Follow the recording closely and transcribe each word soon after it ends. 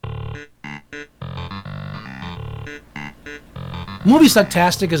Movie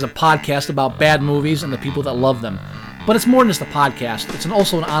Sucktastic is a podcast about bad movies and the people that love them. But it's more than just a podcast, it's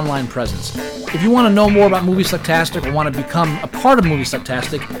also an online presence. If you want to know more about Movie Sucktastic or want to become a part of Movie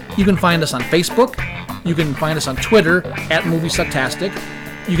Sucktastic, you can find us on Facebook, you can find us on Twitter at Movie Sucktastic,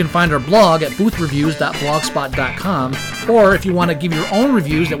 you can find our blog at boothreviews.blogspot.com, or if you want to give your own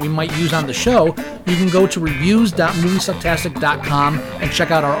reviews that we might use on the show, you can go to reviews.moviesucktastic.com and check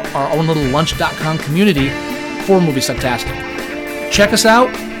out our own little lunch.com community for Movie Sucktastic. Check us out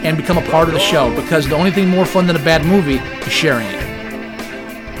and become a part of the show, because the only thing more fun than a bad movie is sharing it.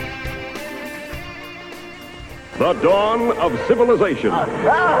 The dawn of civilization.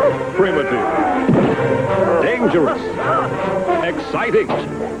 Primitive. Dangerous. Exciting.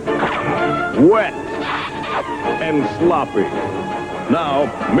 Wet. And sloppy. Now,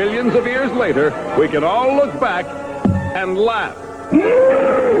 millions of years later, we can all look back and laugh.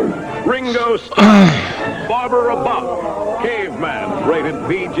 Ringo Starr, Barbara Bach, Caveman, rated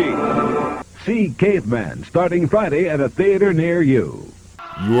PG. See Caveman starting Friday at a theater near you.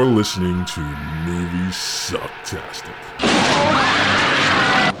 You're listening to Movie Sucktastic.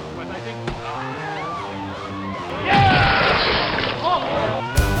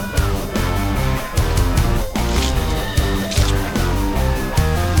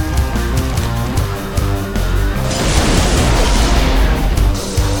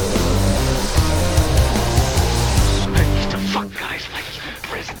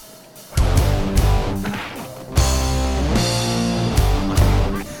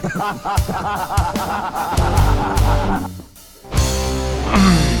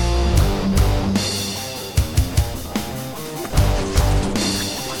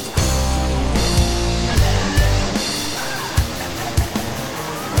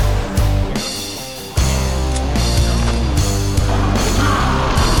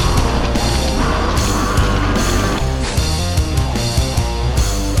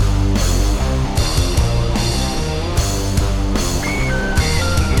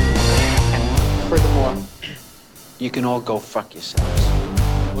 You can all go fuck yourselves.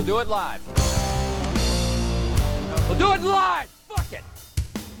 We'll do it live. We'll do it live! Fuck it!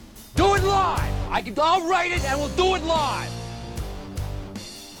 Do it live! I'll write it and we'll do it live!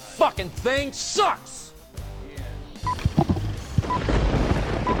 Fucking thing sucks!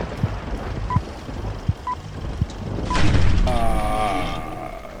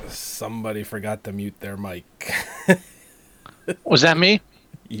 Somebody forgot to mute their mic. Was that me?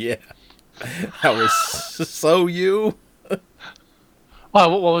 Yeah. That was so you.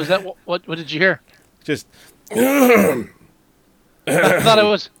 Oh, what was that? What did you hear? Just. I thought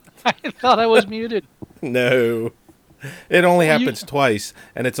I was muted. No. It only happens twice,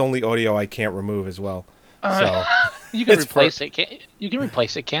 and it's only audio I can't remove as well. So you can replace it. You can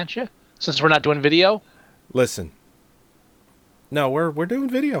replace it, can't you? Since we're not doing video. Listen. No, we're doing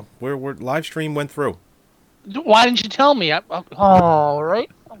video. We're live stream went through. Why didn't you tell me? All right.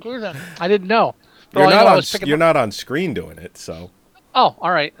 Okay then. I didn't know. You're not on screen doing it, so. Oh,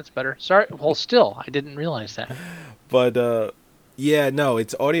 all right. That's better. Sorry. Well, still, I didn't realize that. But yeah, no,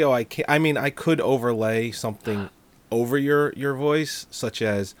 it's audio. I could overlay something over your voice, such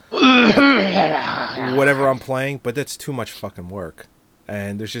as whatever I'm playing, but that's too much fucking work,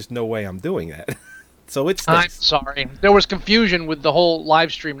 and there's just no way I'm doing that. So I'm sorry. There was confusion with the whole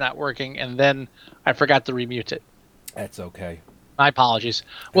live stream not working, and then I forgot to remute it. That's okay. My apologies.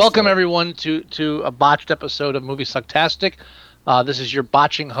 Welcome everyone to a botched episode of Movie Sucktastic. This is your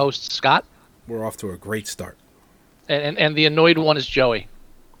botching host, Scott. We're off to a great start. And the annoyed one is Joey.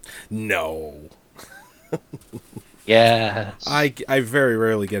 No. Yes. I very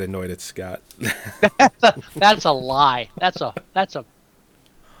rarely get annoyed at Scott. That's a lie. That's a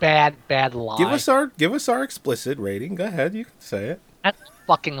bad lie. Give us our explicit rating. Go ahead, you can say it. That's a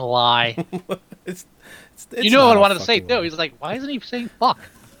fucking lie. It's you know what I wanted to say too. He's like, why isn't he saying fuck?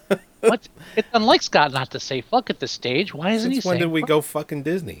 What? It's unlike Scott not to say fuck at this stage. Why isn't he saying? When did we fuck? go fucking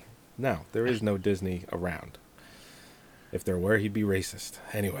Disney? No, there is no Disney around. If there were, he'd be racist.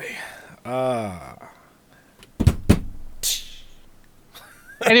 Anyway.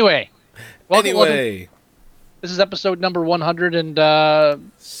 Anyway. Welcome. This is episode number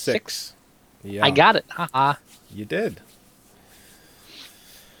 106. Yeah. I got it. Haha. You did.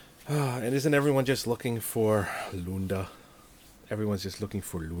 And isn't everyone just looking for Lunda? Everyone's just looking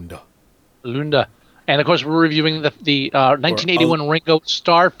for Lunda. Lunda. And, of course, we're reviewing the 1981 Ringo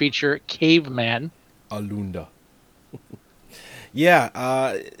Starr feature, Caveman. Alunda.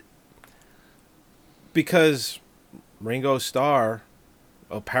 Yeah. Because Ringo Starr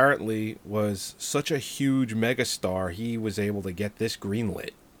apparently was such a huge megastar, he was able to get this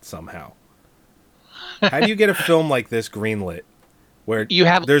greenlit somehow. How do you get a film like this greenlit? where You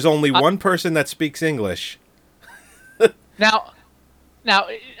have- there's only one person that speaks English. Now,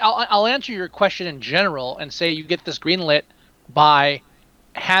 I'll answer your question in general and say you get this greenlit by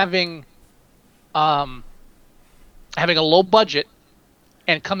having a low budget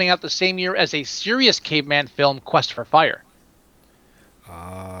and coming out the same year as a serious caveman film, Quest for Fire.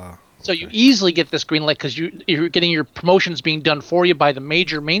 So you easily get this greenlit because you're getting your promotions being done for you by the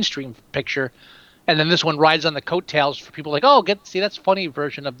major mainstream picture, and then this one rides on the coattails for people like, oh, see, that's a funny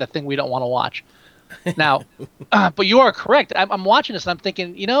version of the thing we don't want to watch. Now, but you are correct. I'm watching this and I'm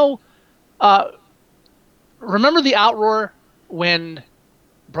thinking, remember the outroar when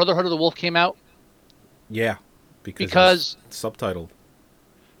Brotherhood of the Wolf came out? Yeah, because it's subtitled.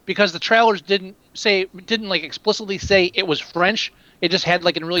 Because the trailers didn't like explicitly say it was French. It just had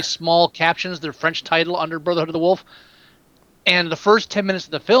like in really small captions their French title under Brotherhood of the Wolf. And the first 10 minutes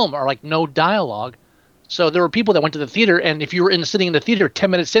of the film are like no dialogue. So there were people that went to the theater, and if you were sitting in the theater 10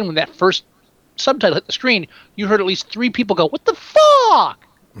 minutes in when that first subtitle hit the screen, you heard at least 3 people go, "What the fuck?"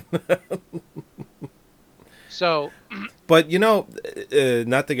 So, but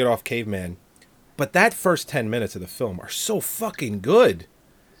not to get off Caveman, but that first 10 minutes of the film are so fucking good.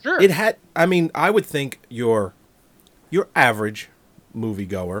 sure. I would think your average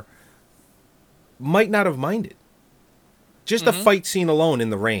moviegoer might not have minded. Just the fight scene alone in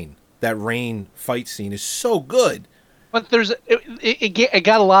the rain. That rain fight scene is so good. But it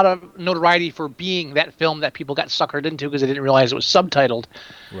got a lot of notoriety for being that film that people got suckered into because they didn't realize it was subtitled.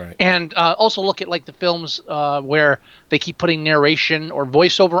 Right. And also look at like the films where they keep putting narration or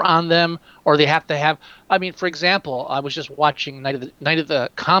voiceover on them, or they have to have. I mean, for example, I was just watching Night of the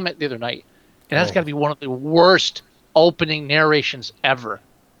Comet the other night, and that's got to be one of the worst opening narrations ever.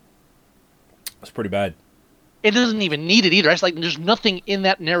 It's pretty bad. It doesn't even need it either. It's like there's nothing in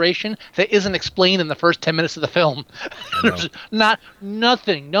that narration that isn't explained in the first 10 minutes of the film. There's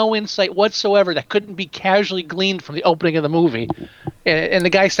nothing, no insight whatsoever that couldn't be casually gleaned from the opening of the movie. And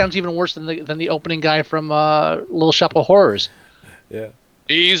the guy sounds even worse than the opening guy from Little Shop of Horrors. Yeah.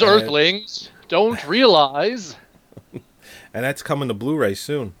 These Earthlings don't realize. And that's coming to Blu-ray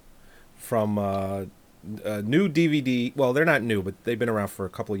soon from a new DVD. Well, they're not new, but they've been around for a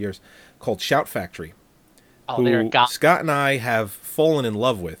couple of years, called Shout Factory. Oh, they're who Scott and I have fallen in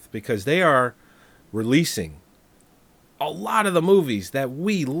love with because they are releasing a lot of the movies that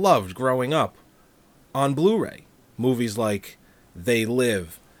we loved growing up on Blu-ray. Movies like They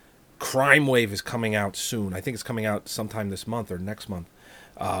Live. Crime Wave is coming out soon. I think it's coming out sometime this month or next month.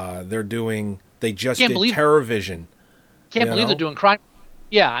 They just did TerrorVision. Can't believe they're doing crime.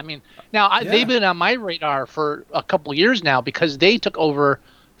 Yeah, I mean, now they've been on my radar for a couple of years now because they took over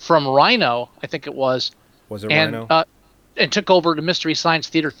from Rhino, I think it was. Was it Rhino? And took over the Mystery Science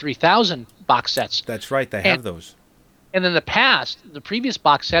Theater 3000 box sets. That's right. They have those. And in the previous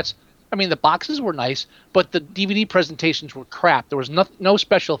box sets, I mean, the boxes were nice, but the DVD presentations were crap. There was no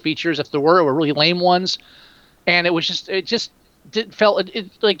special features. If there were really lame ones. And it felt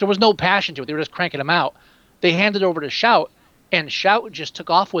like there was no passion to it. They were just cranking them out. They handed over to Shout, and Shout just took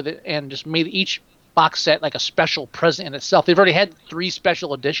off with it and just made each box set like a special present in itself. They've already had 3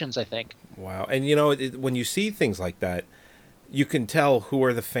 special editions, I think. Wow. And when you see things like that, you can tell who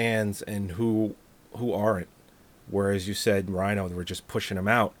are the fans and who aren't. Whereas you said Rhino, they were just pushing them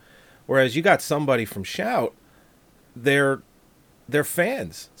out. Whereas you got somebody from Shout, they're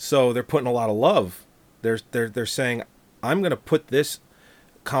fans, so they're putting a lot of love. They're saying, I'm going to put this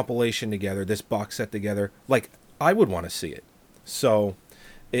compilation together, this box set together, like I would want to see it. So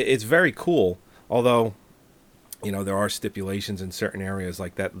it's very cool. Although, there are stipulations in certain areas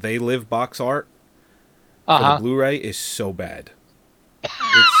like that. They Live box art for the Blu-ray is so bad.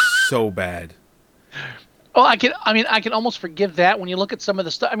 It's so bad. Oh, I can almost forgive that when you look at some of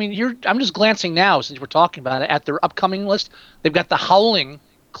the stuff. I mean, I'm just glancing now since we're talking about it at their upcoming list. They've got the Howling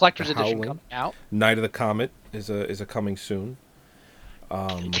Collector's Edition coming out. Night of the Comet is a coming soon.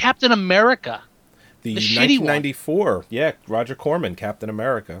 Captain America, the shitty 1994, one. Yeah, Roger Corman, Captain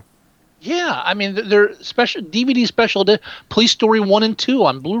America. Yeah, I mean, they're special DVD special Police Story 1 and 2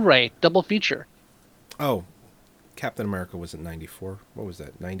 on Blu-ray double feature. Oh, Captain America was in 94. What was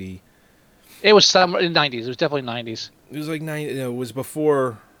that? 90. It was somewhere in the 90s. It was definitely 90s. It was like it was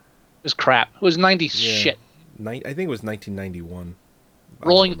before. It was crap. It was 90s shit. I think it was 1991.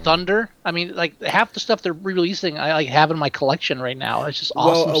 Rolling Thunder. I mean, like half the stuff they're re-releasing, I have in my collection right now. It's just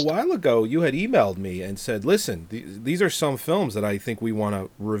awesome. Well, a while ago, you had emailed me and said, "Listen, these are some films that I think we want to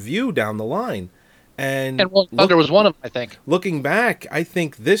review down the line." And Rolling Thunder was one of them, I think. Looking back, I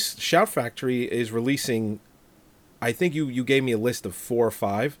think this Shout Factory is releasing. I think you gave me a list of 4 or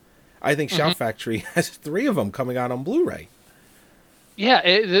 5. I think Shout Factory has 3 of them coming out on Blu-ray.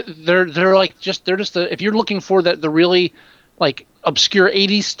 Yeah, they're like they're just the, if you're looking for the really like obscure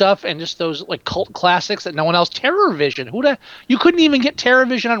 80s stuff and just those like cult classics that no one else. Terror Vision, you couldn't even get Terror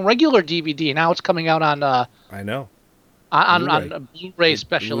Vision on regular DVD. Now it's coming out on I know. On a Blu-ray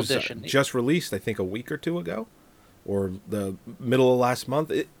special it was, edition. Just released, I think, a week or two ago, or the middle of last month.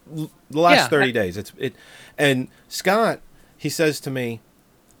 The last 30 days. And Scott, he says to me,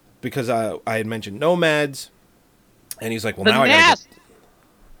 because I had mentioned Nomads, and he's like, "Well, now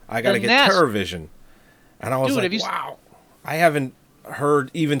I gotta get Terror Vision," and I was like, "Wow, I haven't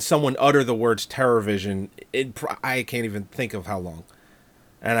heard even someone utter the words Terror Vision. I can't even think of how long."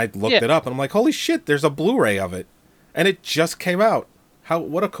 And I looked it up, and I'm like, "Holy shit! There's a Blu-ray of it." And it just came out.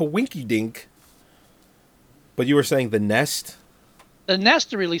 What a coinky dink. But you were saying The Nest? The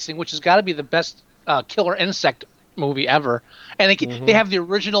Nest are releasing, which has got to be the best killer insect movie ever. And they have the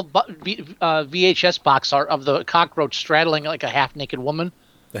original VHS box art of the cockroach straddling like a half-naked woman.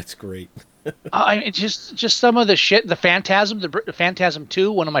 That's great. It's just some of the shit. The Phantasm, the Phantasm 2,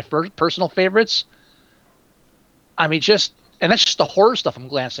 one of my personal favorites. I mean, and that's just the horror stuff I'm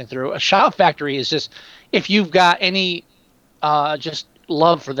glancing through. A Shout Factory is just, if you've got any just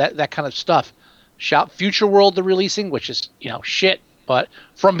love for that kind of stuff. Future World they're releasing, which is, shit. But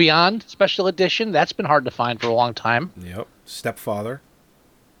From Beyond special edition, that's been hard to find for a long time. Yep. Stepfather.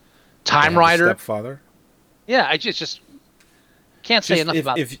 Time Rider. Stepfather. Yeah, I just can't say enough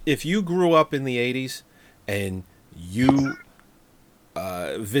about it. If you grew up in the 80s and you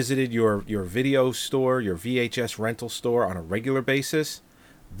visited your video store, your VHS rental store on a regular basis,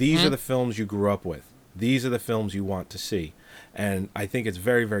 these are the films you grew up with. These are the films you want to see. And I think it's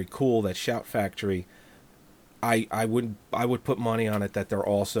very, very cool that Shout Factory, I would put money on it that they're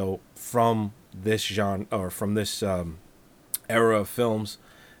also from this genre, or from this era of films,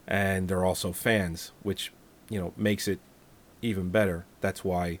 and they're also fans, which makes it even better. That's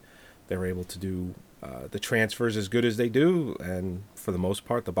why they're able to do the transfers as good as they do, and for the most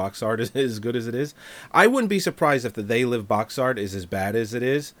part, the box art is as good as it is. I wouldn't be surprised if the They Live box art is as bad as it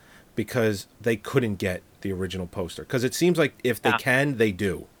is, because they couldn't get the original poster. Because it seems like if they can, they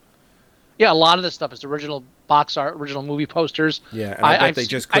do. Yeah, a lot of this stuff is original box art, original movie posters. Yeah, and I bet they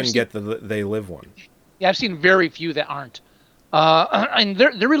just couldn't get the They Live one. Yeah, I've seen very few that aren't. And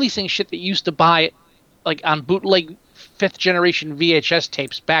they're releasing shit that you used to buy like on bootleg 5th generation VHS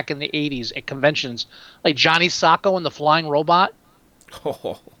tapes back in the 80s at conventions, like Johnny Sacco and the Flying Robot.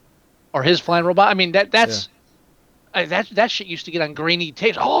 Oh. Or his Flying Robot. I mean, that shit used to get on grainy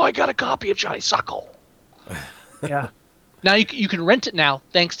tapes. Oh, I got a copy of Johnny Sacco. Yeah. Now you can rent it now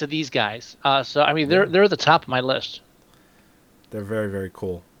thanks to these guys. So I mean, they're at the top of my list. They're very, very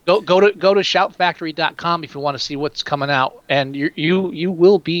cool. Go to shoutfactory.com if you want to see what's coming out, and you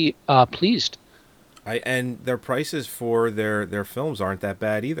will be pleased. And their prices for their films aren't that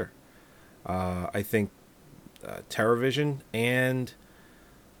bad either. I think Terror Vision and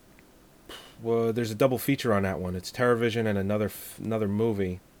there's a double feature on that one. It's Terror Vision and another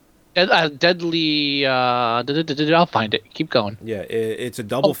movie. Deadly. I'll find it. Keep going. Yeah, it's a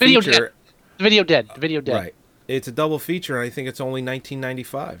double feature. Video Dead. Right. It's a double feature, and I think it's only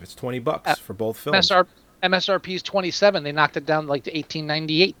 $19.95. It's $20 for both films. MSRP is $27. They knocked it down like to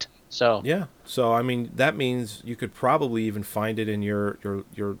 $18.98. So yeah. So I mean, that means you could probably even find it in your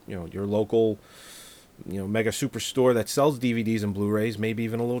local mega superstore that sells DVDs and Blu-rays, maybe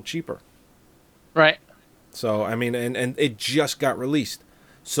even a little cheaper. Right. So I mean, and it just got released.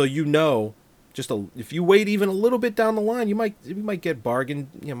 So if you wait even a little bit down the line, you might get bargain.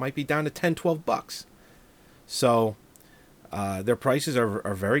 Might be down to $10-12. So their prices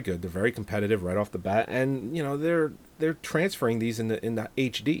are very good. They're very competitive right off the bat, and they're transferring these in the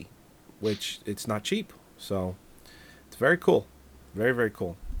HD, which it's not cheap. So it's very cool, very, very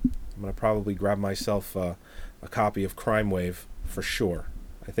cool. I'm gonna probably grab myself a copy of Crime Wave for sure.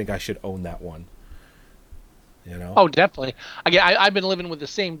 I think I should own that one. Oh, definitely. Again, I've been living with the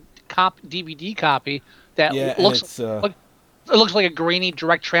same DVD copy that looks it looks like a grainy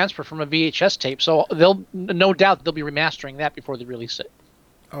direct transfer from a VHS tape. So they'll no doubt be remastering that before they release it.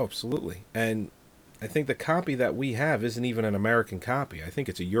 Oh, absolutely. And I think the copy that we have isn't even an American copy. I think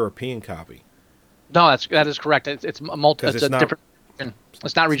it's a European copy. No, that is correct. It's a different.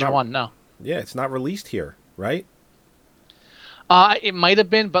 It's not region 1. No. Yeah, it's not released here, right? It might have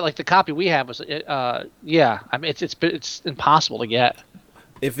been, but like the copy we have was, yeah. I mean, it's impossible to get.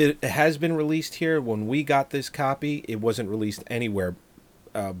 If it has been released here, when we got this copy, it wasn't released anywhere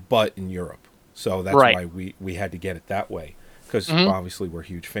but in Europe. So that's why we had to get it that way, because obviously we're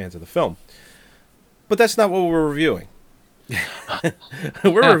huge fans of the film. But that's not what we're reviewing.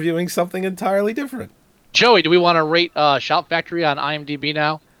 We're reviewing something entirely different. Joey, do we want to rate Shout Factory on IMDb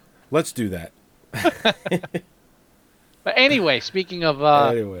now? Let's do that. But anyway, speaking of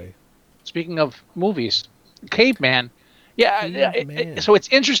movies, Caveman. Yeah, Caveman. so it's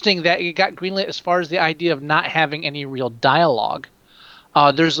interesting that it got greenlit as far as the idea of not having any real dialogue.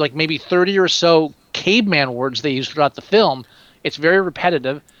 There's like maybe 30 or so caveman words they use throughout the film. It's very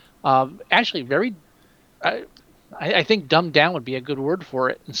repetitive. Actually, very. I think dumbed down would be a good word for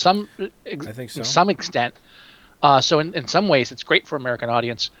it. I think so. To some extent. So in some ways, it's great for American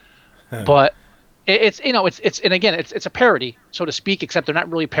audience, but it's and again, it's a parody, so to speak. Except they're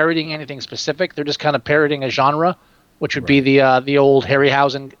not really parodying anything specific. They're just kind of parodying a genre, which would be the old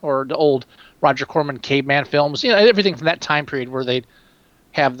Harryhausen or the old Roger Corman caveman films. Everything from that time period where they'd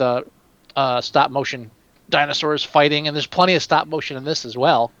have the stop motion dinosaurs fighting, and there's plenty of stop motion in this as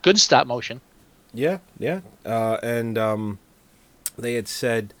well. Good stop motion. Yeah. And they had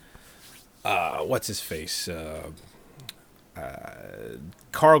said, what's his face?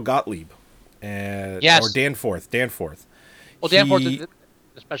 Carl Gottlieb. Yes. Or Danforth. Well, Danforth did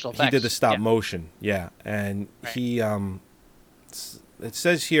the special effects. He did the stop motion, yeah. And he, it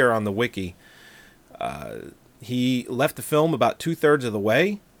says here on the wiki, he left the film about 2/3 of the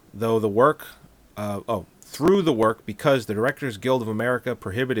way, though the work, through the work, because the Directors Guild of America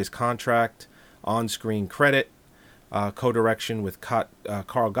prohibited his contract, on-screen credit, co-direction with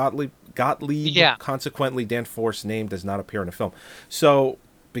Carl Gottlieb. Yeah. Consequently, Danforth's name does not appear in the film. So,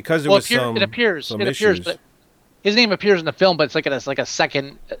 because there it appears, but his name appears in the film, but it's like a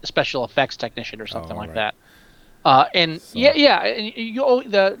second special effects technician or something like that. And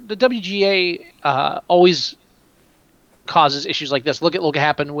the WGA always causes issues like this. Look what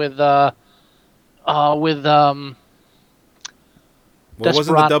happened with Well, it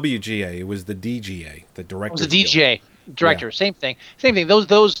wasn't the Desperado. WGA. It was the DGA, the Directors It was the DGA Guild. director. Yeah. Same thing.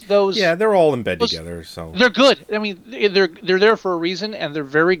 Those. Yeah, they're all in bed together. So They're good. I mean, they're there for a reason, and they're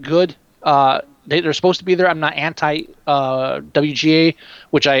very good. They're supposed to be there. I'm not anti WGA,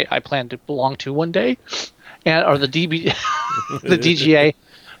 which I plan to belong to one day, or the DB, the DGA.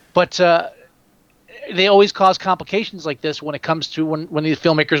 But they always cause complications like this when it comes to when these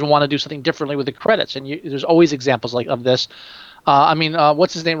filmmakers want to do something differently with the credits, and there's always examples of this.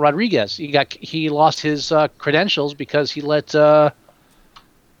 What's his name? Rodriguez. He lost his credentials because he let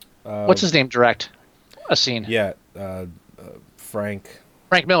what's his name direct a scene. yeah, Frank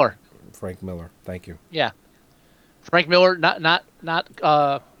Miller. Frank Miller. Thank you. Yeah, Frank Miller. Not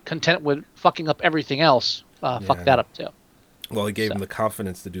content with fucking up everything else. Fucked that up too. Well, he gave him the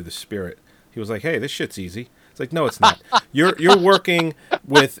confidence to do the Spirit. He was like, "Hey, this shit's easy." It's like, no, it's not. You're working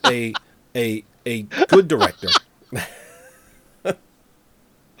with a good director.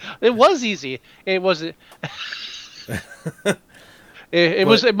 It was easy. It was. It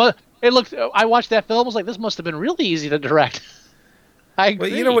was. It looked. I watched that film. I was like, this must have been really easy to direct. I agree.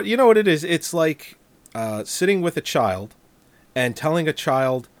 But you know what it is? It's like sitting with a child and telling a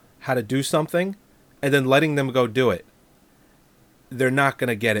child how to do something, and then letting them go do it. They're not going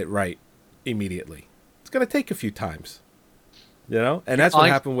to get it right immediately. It's going to take a few times, and that's what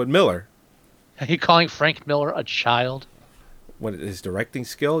happened with Miller. Are you calling Frank Miller a child? What, his directing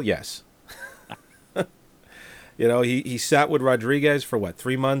skill? Yes. He sat with Rodriguez for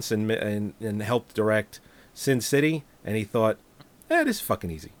 3 months and helped direct Sin City, and he thought, this is fucking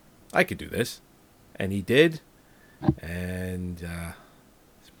easy. I could do this. And he did, and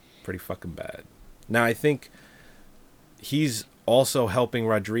it's pretty fucking bad. Now, I think he's also helping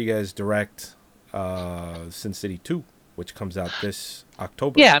Rodriguez direct Sin City 2, which comes out this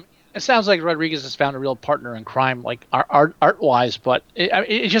October. Yeah, it sounds like Rodriguez has found a real partner in crime, like art-wise, but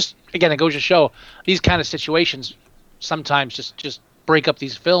it just, again, it goes to show these kind of situations sometimes just break up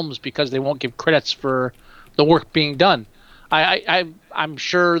these films because they won't give credits for the work being done. I'm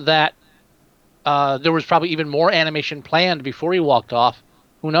sure that there was probably even more animation planned before he walked off.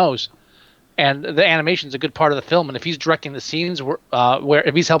 Who knows? And the animation's a good part of the film, and if he's directing the scenes where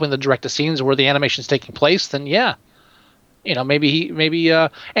if he's helping to direct the scenes where the animation's taking place, then yeah. Maybe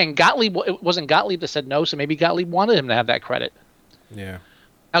and Gottlieb, it wasn't Gottlieb that said no, so maybe Gottlieb wanted him to have that credit. Yeah.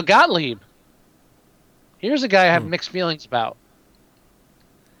 Now Gottlieb, here's a guy I have mixed feelings about.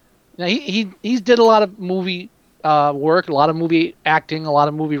 Now he's did a lot of movie work, a lot of movie acting, a lot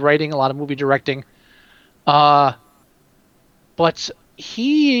of movie writing, a lot of movie directing. But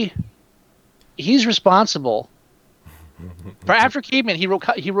he's responsible for after Caveman. He wrote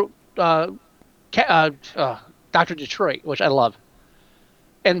Dr. Detroit, which I love.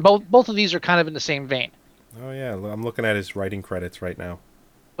 And both of these are kind of in the same vein. Oh, yeah. I'm looking at his writing credits right now.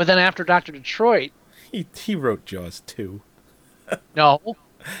 But then after Dr. Detroit... He wrote Jaws 2. No.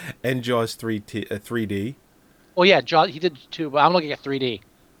 And Jaws 3D. Well, yeah, Jaws, he did too, but I'm looking at 3D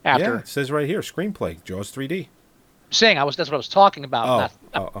after. Yeah, it says right here, screenplay, Jaws 3D. Saying that's what I was talking about.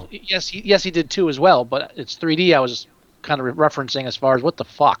 Yes, he did too as well, but it's 3D. I was kind of referencing as far as what the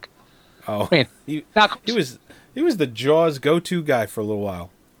fuck. Oh, I mean, he was the Jaws go-to guy for a little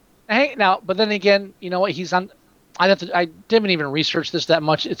while. Hey, now, but then again, you know what? He's on. I didn't even research this that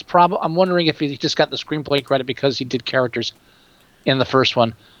much. It's I'm wondering if he just got the screenplay credit because he did characters in the first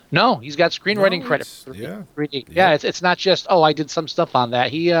one. No, he's got screenwriting credit. Yeah. 3D. Yeah, it's not just I did some stuff on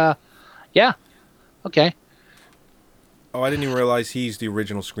that. Yeah, okay. Oh, I didn't even realize he's the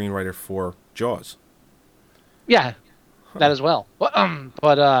original screenwriter for Jaws. Yeah, that as well.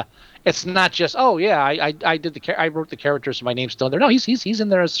 But it's not just I did I wrote the characters, so my name's still in there. No, he's in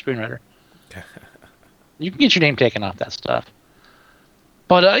there as a screenwriter. You can get your name taken off that stuff.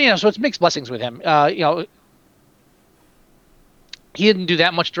 But so it's mixed blessings with him. He didn't do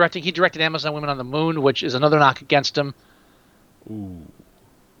that much directing. He directed Amazon Women on the Moon, which is another knock against him. Ooh.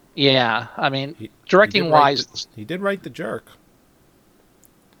 Yeah, I mean, directing wise, he did write The Jerk.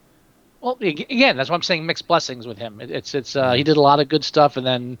 Well, again, that's why I'm saying mixed blessings with him. It's he did a lot of good stuff, and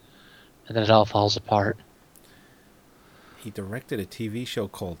then it all falls apart. He directed a TV show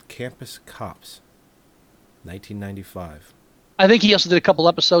called Campus Cops, 1995. I think he also did a couple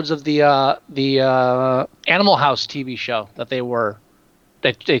episodes of the Animal House TV show that they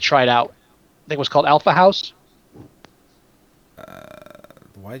tried out. I think it was called Alpha House.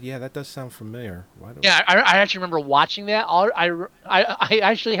 Why? Yeah, that does sound familiar. I actually remember watching that. I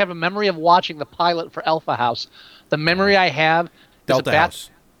actually have a memory of watching the pilot for Alpha House. The memory I have Delta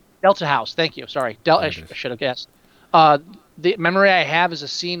House. Delta House. Thank you. Sorry, I should have guessed. The memory I have is a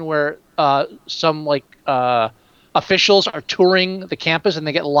scene where some officials are touring the campus and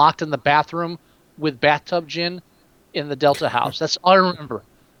they get locked in the bathroom with bathtub gin in the Delta House. That's all I remember.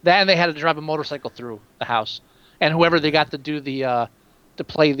 That, and they had to drive a motorcycle through the house, and whoever they got to do to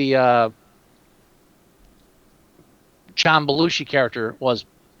play the John Belushi character was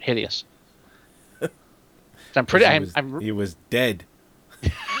hideous. He was dead.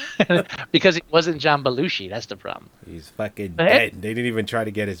 Because it wasn't John Belushi. That's the problem. He's fucking dead. They didn't even try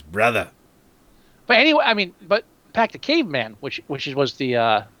to get his brother. But anyway, but back to Caveman, which was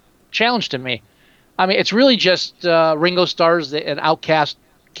the challenge to me. I mean, it's really just Ringo Starr's an outcast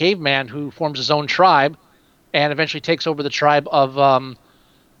caveman who forms his own tribe, and eventually takes over the tribe of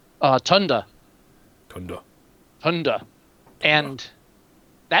Tunda. Tunda, and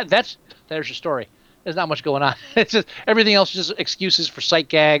there's your story. There's not much going on. It's just everything else is just excuses for sight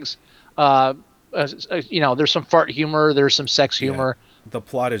gags. There's some fart humor. There's some sex humor. Yeah. The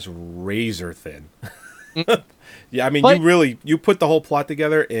plot is razor thin. Yeah, I mean, you put the whole plot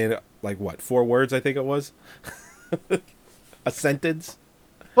together in 4 words? I think it was a sentence.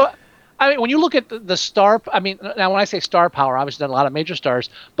 Well, I mean, when you look at the star, I mean, now when I say star power, obviously done a lot of major stars,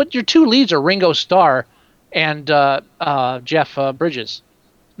 but your two leads are Ringo Starr and Jeff Bridges.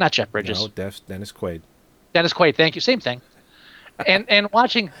 Not Jeff Bridges. No, Dennis Quaid. Dennis Quaid, thank you. Same thing. And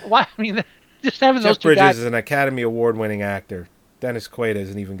just having those Jeff two Bridges guys. is an Academy Award-winning actor. Dennis Quaid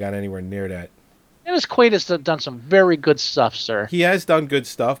hasn't even got anywhere near that. Dennis Quaid has done some very good stuff, sir. He has done good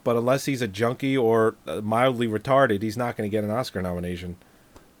stuff, but unless he's a junkie or mildly retarded, he's not going to get an Oscar nomination.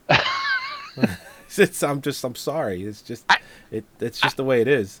 I'm sorry. It's just the way it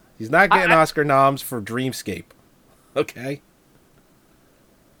is. He's not getting Oscar noms for Dreamscape. Okay.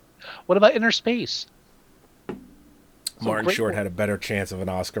 What about Inner Space? Martin Short had a better chance of an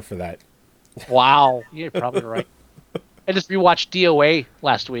Oscar for that. Wow, you're probably right. I just rewatched DOA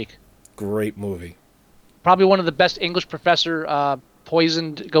last week. Great movie. Probably one of the best English professor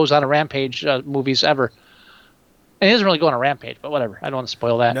poisoned goes on a rampage movies ever. And he doesn't really go on a rampage, but whatever. I don't want to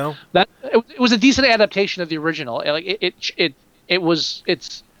spoil that. No. It was a decent adaptation of the original. It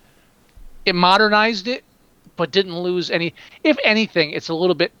modernized it, but didn't lose any. If anything, it's a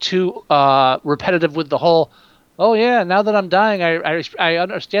little bit too repetitive with the whole. Oh yeah, now that I'm dying, I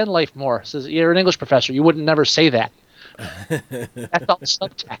understand life more. Says you're an English professor. You wouldn't never say that. That's all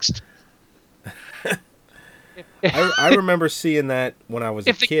subtext. I remember seeing that when I was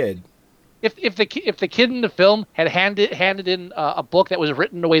a kid. If the kid in the film had handed in a book that was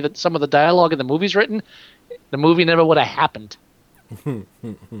written the way that some of the dialogue in the movie's written, the movie never would have happened.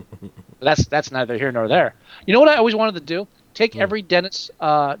 That's neither here nor there. You know what I always wanted to do? Take every Dennis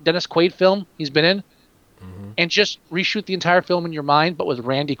Quaid film he's been in, and just reshoot the entire film in your mind, but with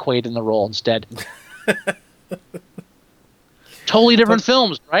Randy Quaid in the role instead. Totally different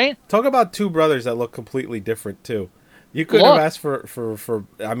films, right? Talk about two brothers that look completely different too. You could have asked for.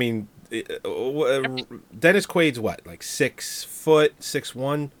 I mean, Dennis Quaid's what, like 6 foot,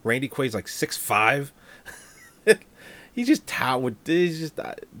 6'1"? Randy Quaid's like 6'5". He's just towered. He's just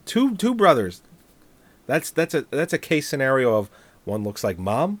two brothers. That's a case scenario of one looks like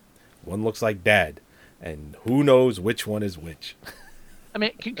mom, one looks like dad, and who knows which one is which. I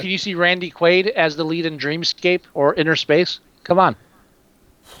mean, can you see Randy Quaid as the lead in Dreamscape or Inner Space? Come on.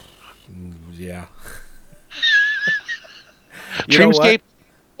 Yeah. Dreamscape,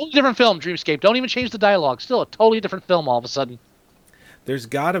 totally different film. Dreamscape. Don't even change the dialogue. Still a totally different film all of a sudden. There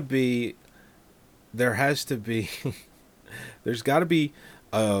has to be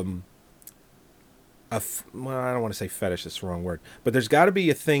well, I don't want to say fetish, that's the wrong word, but there's got to be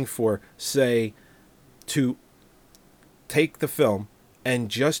a thing for, say, to take the film and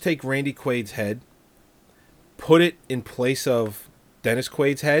just take Randy Quaid's head, put it in place of Dennis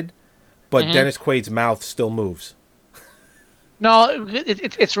Quaid's head, but Dennis Quaid's mouth still moves. No,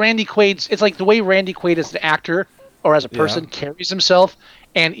 it's Randy Quaid's. It's like the way Randy Quaid as an actor or as a person carries himself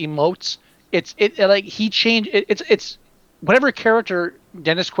and emotes. It's like he changed. It's whatever character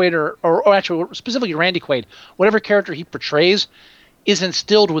Dennis Quaid or actually specifically Randy Quaid, whatever character he portrays, is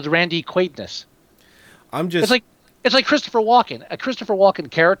instilled with Randy Quaidness. It's like Christopher Walken. A Christopher Walken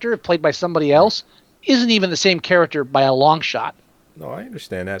character played by somebody else isn't even the same character by a long shot. No, I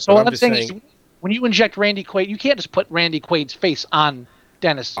understand that. So what I'm saying is, when you inject Randy Quaid, you can't just put Randy Quaid's face on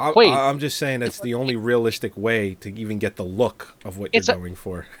Dennis Quaid. I'm just saying that's the only realistic way to even get the look of what you're going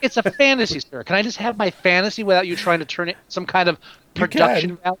for. It's a fantasy, sir. Can I just have my fantasy without you trying to turn it some kind of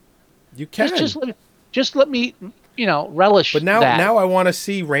production value? You can. Just let me, relish. But now that. I want to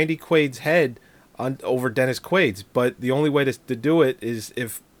see Randy Quaid's head over Dennis Quaid's. But the only way to do it is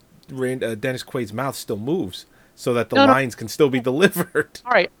if Dennis Quaid's mouth still moves, so that the lines can still be delivered.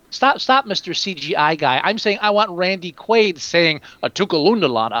 All right, stop, Mr. CGI guy. I'm saying I want Randy Quaid saying "Atuka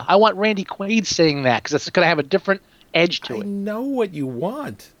Lundalana." I want Randy Quaid saying that because it's going to have a different edge to it. I know what you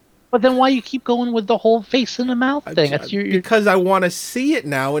want. But then why you keep going with the whole face in the mouth thing? Because I want to see it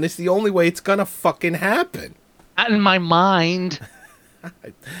now, and it's the only way it's gonna fucking happen. Not in my mind.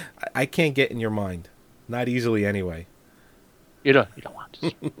 I can't get in your mind. Not easily, anyway. You don't want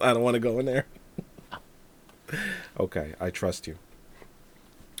to. I don't want to go in there. Okay, I trust you.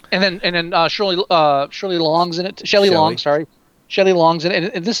 And then Shirley Long's in it. Shelley Long, sorry. Shelley Long's in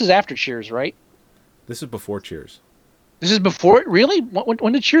it. And this is after Cheers, right? This is before Cheers. This is before? Really?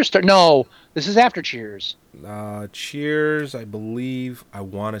 When did Cheers start? No, this is after Cheers. Cheers, I believe, I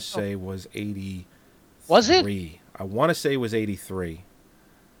want to say was 83. Was it? I want to say it was 83.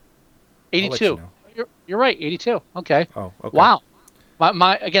 82. You're right, 82. Okay. Oh, okay. Wow.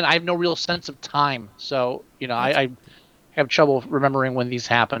 Again, I have no real sense of time, so I have trouble remembering when these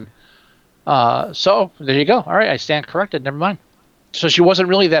happen. So there you go. All right, I stand corrected. Never mind. So she wasn't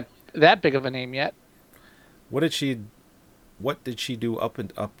really that big of a name yet. What did she do up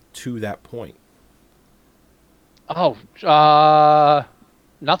to that point? Oh,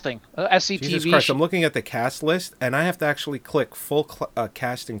 nothing. SCTV. Jesus Christ! I'm looking at the cast list, and I have to actually click full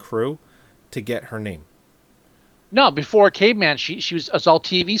cast and crew to get her name. No, before Caveman, she was all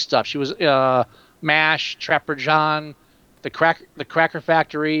TV stuff. She was MASH, Trapper John, the Cracker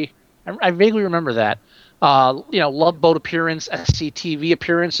Factory. I vaguely remember that. Love Boat appearance, SCTV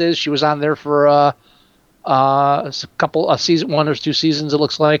appearances. She was on there for a season, 1 or 2 seasons. It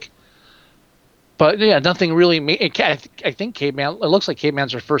looks like. But yeah, nothing really. I think Caveman. It looks like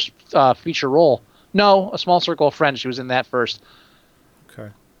Caveman's her first feature role. No, A Small Circle of Friends. She was in that first.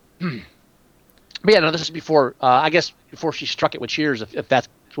 Okay. But yeah, no, this is before. I guess before she struck it with Cheers, if that's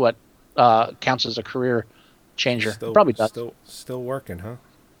what counts as a career changer. Probably does. Still working, huh?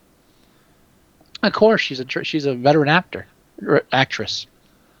 Of course, she's a veteran actress.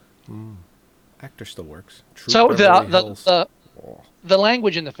 Actor still works. So the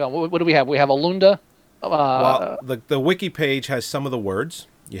language in the film. What do we have? We have Alunda. Well, the wiki page has some of the words.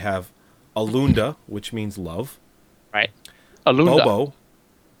 You have Alunda, which means love. Right. Alunda.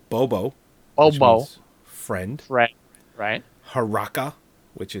 Bobo. Which means friend. Right. Haraka,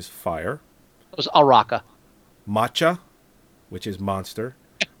 which is fire. It was Araka. Macha, which is monster.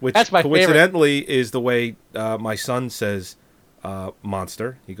 Which That's my coincidentally is the way my son says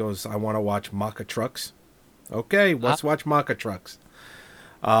monster. He goes, I want to watch Maca Trucks. Okay, let's watch Maca Trucks.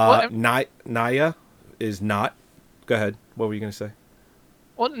 Naya is not. Go ahead. What were you going to say?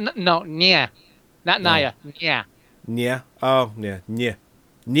 Well, no, Nya. Not Naya. Nya. Nya. Oh, yeah. Nya.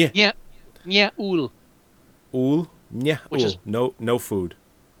 Nya. Nya ul. Ul. Nya ul. No food.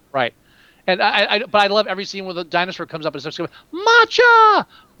 Right. And but I love every scene where the dinosaur comes up and starts going, Matcha!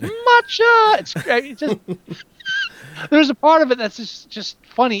 Matcha! It's just there's a part of it that's just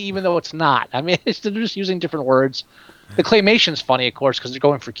funny, even though it's not. I mean, they're just using different words. The claymation's funny, of course, because they're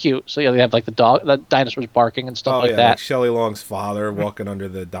going for cute. So they have like the dinosaurs barking and stuff like that. Like Shelley Long's father walking under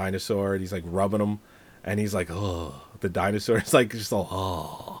the dinosaur, and he's like rubbing him, and he's like, oh, the dinosaur is like just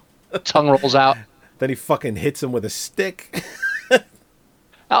all, oh. Tongue rolls out. Then he fucking hits him with a stick.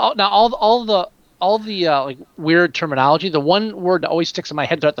 Now all the like weird terminology. The one word that always sticks in my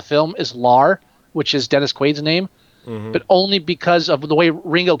head throughout the film is Lar, which is Dennis Quaid's name, but only because of the way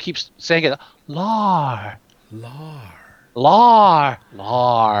Ringo keeps saying it. Lar. Lar. Lar.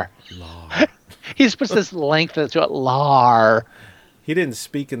 Lar. Lar. He just puts this length to it. Lar. He didn't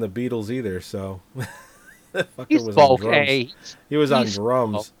speak in the Beatles either, so He was on spoke. drums. Hey, He was on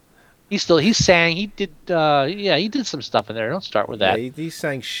drums. he sang. He did. He did some stuff in there. Don't start with that. Yeah, he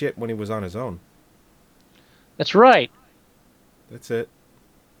sang shit when he was on his own. That's right. That's it.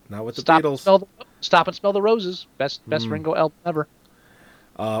 Not with the Stop Beatles. Stop and Smell the Roses. Best Ringo album ever.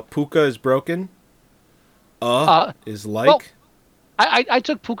 Puka is broken. Is like. Well, I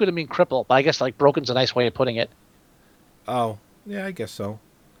took Puka to mean cripple, but I guess like broken's a nice way of putting it. Oh, yeah, I guess so.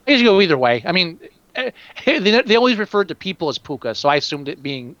 I guess you go either way. I mean, they always referred to people as Puka, so I assumed it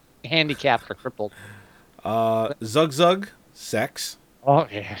being handicapped or crippled. Zug Zug, sex. Oh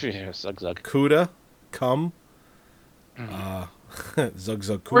yeah, Zug Zug. Kuda, come. Zug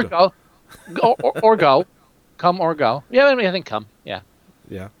Zug Or Kuda. or go, come or go. Yeah, I mean, I think come. Yeah.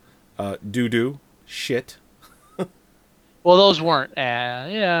 Yeah. Doo doo, shit. Well, those weren't.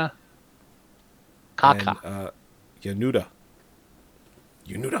 Yeah. Kaka. And Yanuda.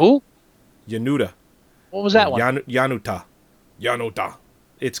 Yanuda. Who? Yanuda. What was that one? Yanuta. Yanuta.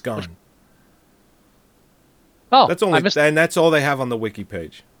 It's gone. Oh, That's only, and that's all they have on the wiki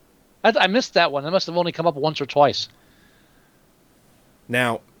page. I missed that one. It must have only come up once or twice.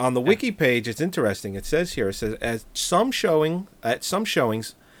 Now, on the wiki page, it's interesting. It says at some showings,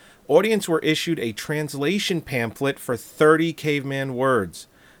 audience were issued a translation pamphlet for 30 caveman words.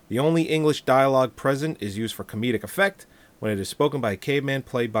 The only English dialogue present is used for comedic effect when it is spoken by a caveman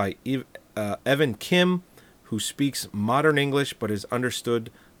played by Evan Kim, who speaks modern English but is understood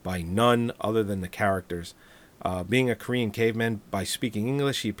by none other than the characters. Being a Korean caveman, by speaking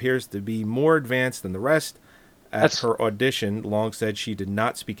English, he appears to be more advanced than the rest. At her audition, Long said she did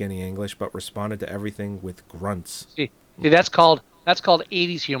not speak any English, but responded to everything with grunts. See, that's called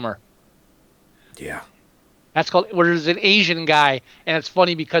 80s humor. Yeah. That's called where there's an Asian guy, and it's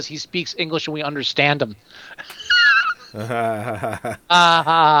funny because he speaks English and we understand him. Get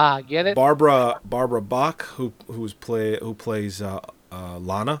it? Barbara Bach, who plays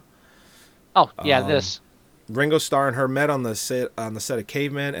Lana. Oh yeah, this. Ringo Starr and her met on the set of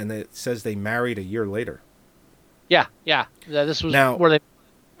Caveman, and it says they married a year later. Yeah. This was Now, where they.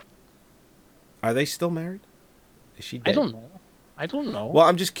 Are they still married? Is she dead? I don't know. Well,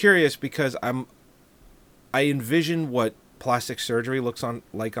 I'm just curious because I envision what plastic surgery looks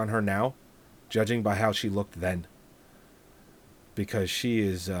like on her now, judging by how she looked then. Because she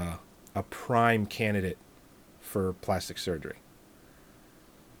is a prime candidate for plastic surgery.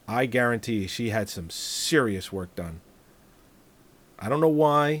 I guarantee she had some serious work done. I don't know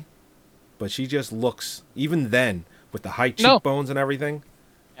why, but she just looks, even then, with the high cheekbones and everything.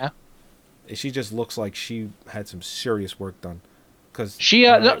 Yeah. She just looks like she had some serious work done. Cause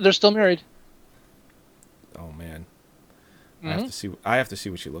no, they're still married. Oh man, Mm-hmm. I have to see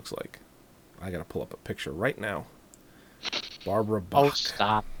what she looks like. I gotta pull up a picture right now. Barbara Bach. Oh,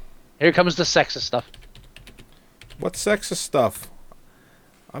 stop! Here comes the sexist stuff. What sexist stuff?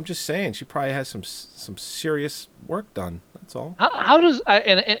 I'm just saying she probably has some serious work done. That's all. How does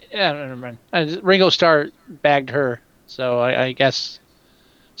Ringo Starr bagged her, so I guess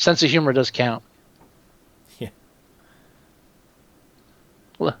sense of humor does count. Yeah.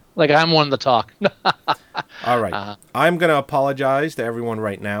 Like I'm one to talk. All right. I'm gonna apologize to everyone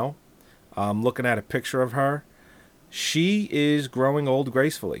right now. I'm looking at a picture of her. She is growing old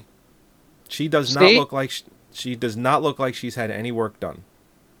gracefully. She does not look like she does not look like she's had any work done.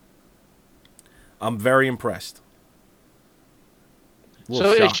 I'm very impressed. A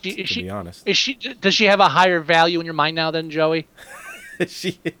little shocked, to be honest. Does she have a higher value in your mind now than Joey?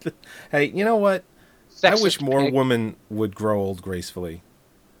 Hey, you know what? Sexist I wish more pig. women would grow old gracefully.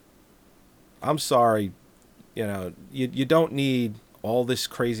 I'm sorry. You know, you don't need all this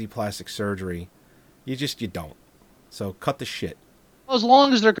crazy plastic surgery. You don't. So cut the shit. Well, as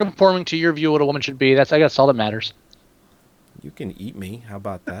long as they're conforming to your view of what a woman should be, I guess all that matters. You can eat me. How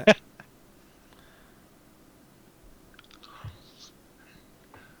about that?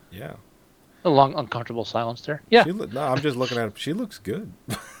 Yeah. A long, uncomfortable silence there. Yeah. No, I'm just looking at her. She looks good.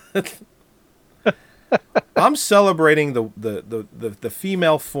 I'm celebrating the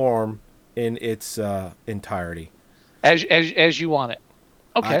female form in its entirety. As you want it.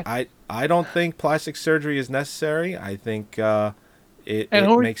 Okay. I don't think plastic surgery is necessary. I think it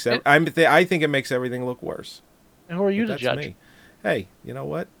And makes I think it makes everything look worse. and who are you But to that's judge? me. Hey, you know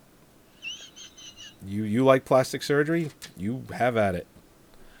what? You like plastic surgery? You have at it.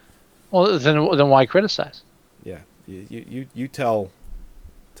 Well, then why criticize? Yeah. You tell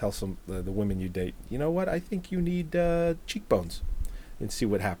some the women you date. You know what? I think you need cheekbones, and see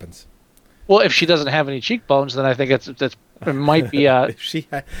what happens. Well, if she doesn't have any cheekbones, then I think it might be If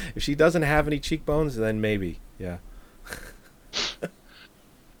she doesn't have any cheekbones, then maybe. Yeah.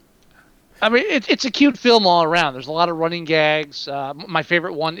 I mean, it's a cute film all around. There's a lot of running gags. My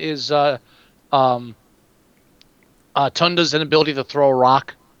favorite one is Tunda's inability to throw a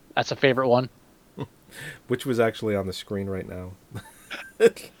rock. That's a favorite one. Which was actually on the screen right now.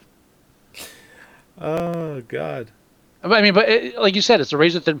 Oh God. I mean, but like you said, it's a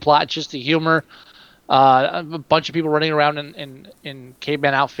razor-thin plot. It's just the humor. A bunch of people running around in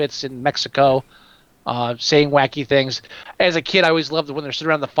caveman outfits in Mexico, saying wacky things. As a kid, I always loved when they're sitting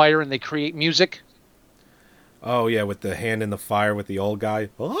around the fire and they create music. Oh yeah, with the hand in the fire with the old guy.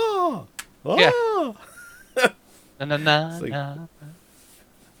 Oh. Yeah. Na na na It's like- na.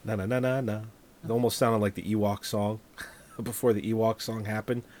 Na na na na na. It almost sounded like the Ewok song before the Ewok song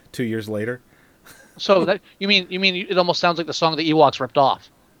happened 2 years later. So that you mean it almost sounds like the song the Ewoks ripped off?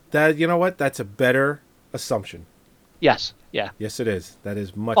 That you know what? That's a better assumption. Yes. Yeah. Yes, it is. That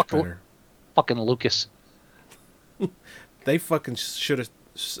is much Fuck. better. Fucking Lucas. They fucking should have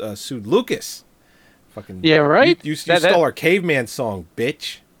sued Lucas. Fucking Yeah, right? You That- stole our caveman song,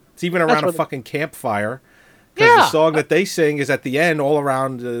 bitch. It's even around a what the- fucking campfire. Because Yeah. the song that they sing is at the end, all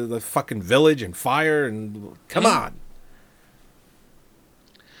around the fucking village and fire and come on.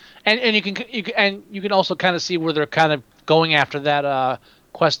 And you can also kind of see where they're kind of going after that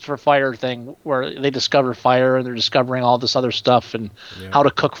quest for fire thing, where they discover fire and they're discovering all this other stuff and how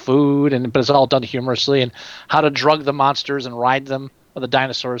to cook food, but it's all done humorously, and how to drug the monsters and ride them, or the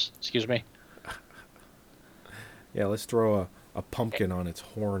dinosaurs. Excuse me. Yeah, let's throw a pumpkin on its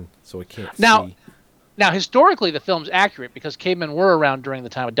horn so it can't Now- see. Now, historically, the film's accurate because cavemen were around during the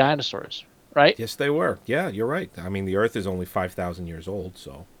time of dinosaurs, right? Yes, they were. Yeah, you're right. I mean, the Earth is only 5,000 years old,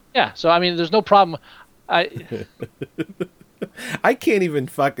 so Yeah. So I mean, there's no problem. I can't even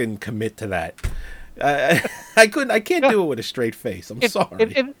fucking commit to that. I couldn't. I can't do it with a straight face. I'm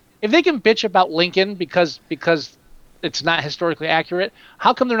sorry. If they can bitch about Lincoln because it's not historically accurate,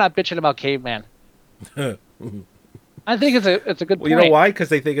 how come they're not bitching about caveman? I think it's a good Well, point. you know why? Because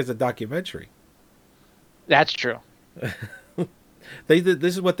they think it's a documentary. That's true.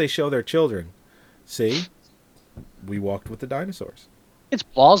 This is what they show their children. See, we walked with the dinosaurs. It's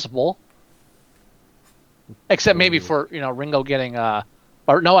plausible. Except maybe for, Ringo getting or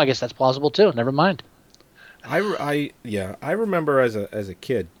no, I guess that's plausible too. Never mind. I remember as a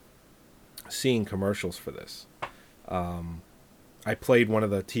kid seeing commercials for this. I played one of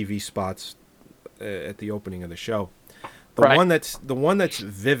the TV spots at the opening of the show. The Right. one that's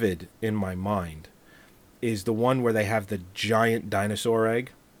vivid in my mind is the one where they have the giant dinosaur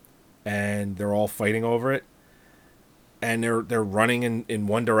egg and they're all fighting over it, and they're running in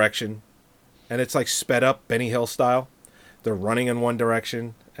one direction, and it's like sped up Benny Hill style. They're running in one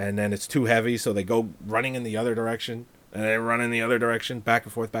direction and then it's too heavy, so they go running in the other direction and they run in the other direction, back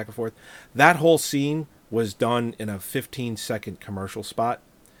and forth, back and forth. That whole scene was done in a 15-second commercial spot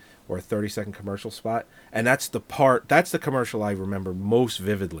or a 30-second commercial spot, and that's the commercial I remember most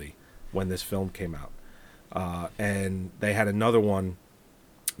vividly when this film came out. And they had another one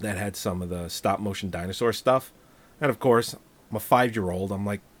that had some of the stop motion dinosaur stuff. And of course, I'm a 5-year-old. I'm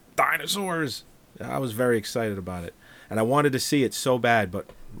like, dinosaurs! I was very excited about it. And I wanted to see it so bad, but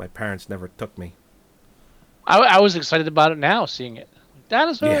my parents never took me. I was excited about it now, seeing it.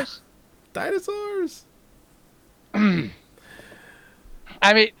 Dinosaurs. Dinosaurs! I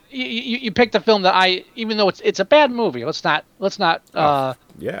mean, you picked a film that even though it's a bad movie. Let's not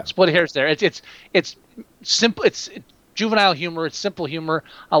Yeah. split hairs there. It's simple. It's juvenile humor. It's simple humor.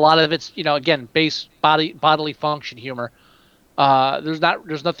 A lot of it's again base bodily function humor.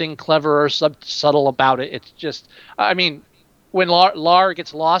 There's nothing clever or subtle about it. It's just I mean, when Lar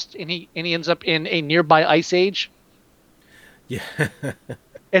gets lost and he ends up in a nearby ice age. Yeah.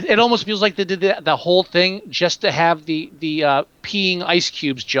 It almost feels like they did the whole thing just to have the peeing ice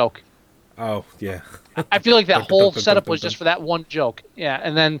cubes joke. Oh, yeah. I feel like that Dun, dun, whole dun, dun, setup dun, was dun. just for that one joke. Yeah,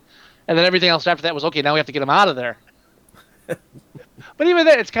 and then everything else after that was okay. Now we have to get him out of there. But even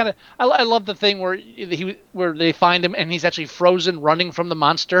then, it's kind of I love the thing where they find him and he's actually frozen, running from the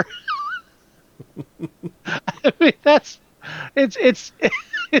monster. I mean, it's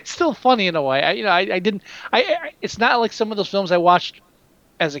it's still funny in a way. I didn't. It's not like some of those films I watched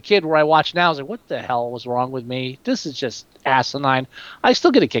as a kid where I watch now. I was like, what the hell was wrong with me? This is just asinine. I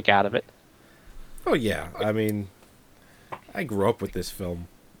still get a kick out of it. Oh yeah, I mean, I grew up with this film.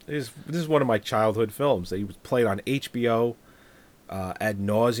 This is one of my childhood films. It was played on HBO ad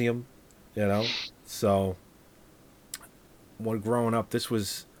nauseum, you know. So when growing up, this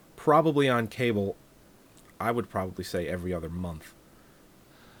was probably on cable. I would probably say every other month.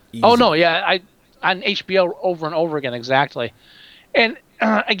 Easy. Oh no, yeah, on HBO over and over again, exactly. And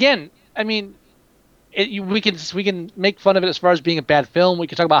again, I mean, we can make fun of it as far as being a bad film. We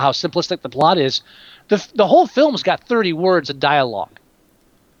can talk about how simplistic the plot is. The whole film's got 30 words of dialogue.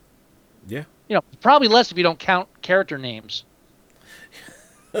 Yeah, probably less if you don't count character names.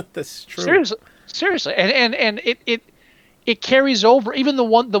 that's true. Seriously, and it carries over. Even the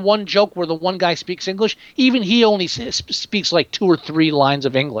one joke where the one guy speaks English, even he only speaks like 2 or 3 lines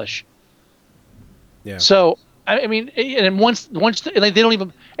of English. Yeah. So I mean, and once they don't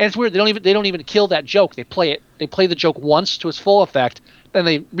even, and it's weird, they don't even kill that joke. They play the joke once to its full effect, then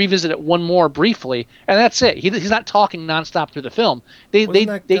they revisit it one more briefly, and that's it. He's not talking nonstop through the film.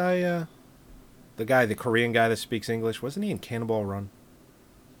 The Korean guy that speaks English, wasn't he in Cannonball Run?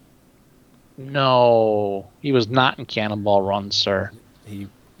 No, he was not in Cannonball Run, sir. He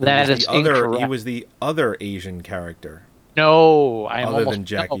incorrect. He was the other Asian character. No, other than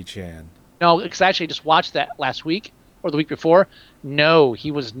Jackie Chan. No, because I actually just watched that last week or the week before. No,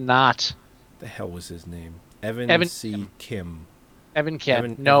 he was not. The hell was his name? Evan C. Kim. Evan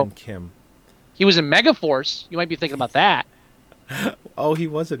Kim. Evan Kim. He was in Megaforce. You might be thinking about that. Oh, he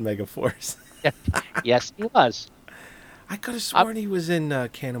was in Megaforce. Yes, he was. I could have sworn he was in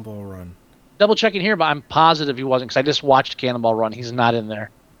Cannonball Run. Double checking here, but I'm positive he wasn't because I just watched Cannonball Run. He's not in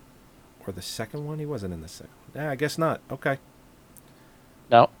there. Or the second one? He wasn't in the second. Yeah, I guess not. Okay.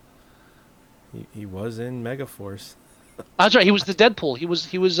 No. He was in Megaforce. That's right. He was the Deadpool. He was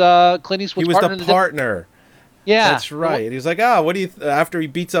Clint Eastwood's partner. He was the partner. Yeah. That's right. He was like, what do you... After he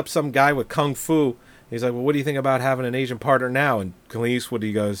beats up some guy with Kung Fu, he's like, well, what do you think about having an Asian partner now? And Clint Eastwood,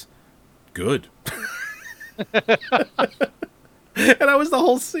 he goes, good. And that was the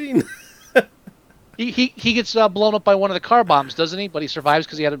whole scene. He gets blown up by one of the car bombs, doesn't he? But he survives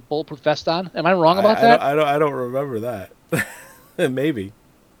because he had a bulletproof vest on. Am I wrong about that? I don't remember that. Maybe.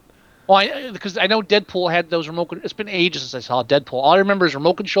 Well, because I know Deadpool had those remote. It's been ages since I saw Deadpool. All I remember is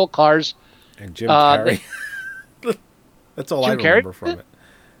remote control cars. And Jim Carrey. That's all Jim I remember from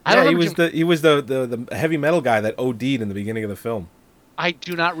it. He was the heavy metal guy that OD'd in the beginning of the film. I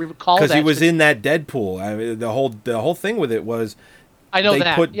do not recall that. Because he was in that Deadpool. I mean, the whole thing with it was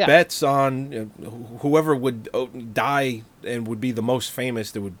they put bets on whoever would die and would be the most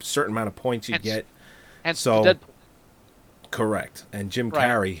famous. There would be a certain amount of points you'd get. And so Deadpool. Correct. And Jim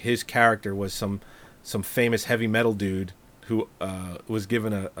Carrey, his character was some famous heavy metal dude who was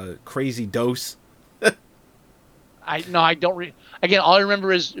given a crazy dose. I don't. Again, all I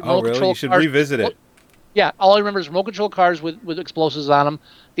remember is remote really? control You should cars. revisit it. Yeah, all I remember is remote control cars with explosives on them,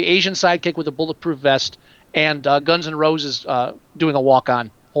 the Asian sidekick with a bulletproof vest, and Guns N' Roses doing a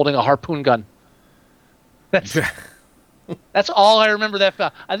walk-on, holding a harpoon gun. That's all I remember that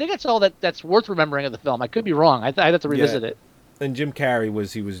film. I think that's all that's worth remembering of the film. I could be wrong. I'd have to revisit it. And Jim Carrey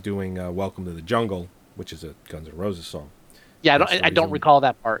was doing Welcome to the Jungle, which is a Guns N' Roses song. Yeah, I don't recall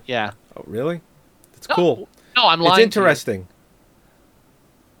that part. Yeah. Oh, really? That's cool. No, I'm lying. It's interesting.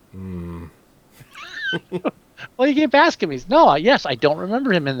 Well, you keep asking me. No, yes, I don't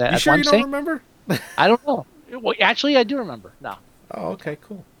remember him in that. You sure you don't remember? I don't know. Well, actually, I do remember. No. Oh, okay,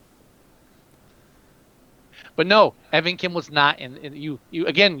 cool. But no, Evan Kim was not in you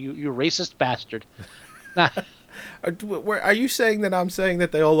racist bastard. Are you saying that I'm saying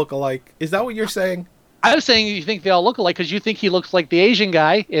that they all look alike? Is that what you're saying? I was saying you think they all look alike because you think he looks like the Asian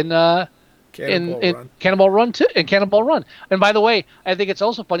guy in Cannonball Run too. In Cannonball Run. And by the way, I think it's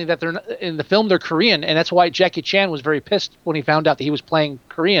also funny that they're in the film they're Korean, and that's why Jackie Chan was very pissed when he found out that he was playing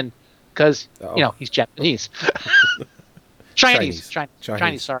Korean because he's Japanese. Chinese. Sorry,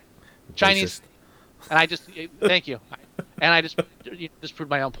 Chinese. And I just thank you. And I just proved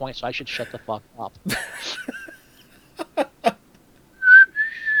my own point, so I should shut the fuck up.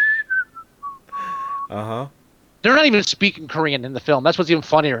 They're not even speaking Korean in the film. That's what's even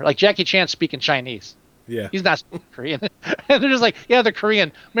funnier. Like Jackie Chan speaking Chinese. Yeah. He's not speaking Korean. And they're just like, yeah, they're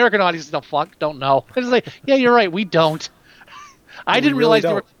Korean. American audiences don't know. It's like, yeah, you're right, we don't. I didn't realize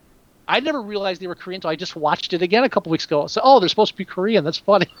I never realized they were Korean until I just watched it again a couple weeks ago. So, they're supposed to be Korean. That's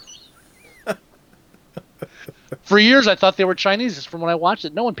funny. For years, I thought they were Chinese. From when I watched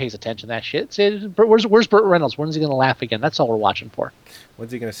it, no one pays attention to that shit. Say, where's Burt Reynolds? When's he going to laugh again? That's all we're watching for.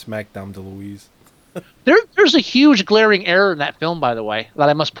 When's he gonna smack Dom DeLuise? There's a huge glaring error in that film, by the way, that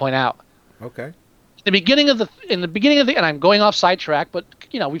I must point out. Okay. In the beginning of the, and I'm going off sidetrack, but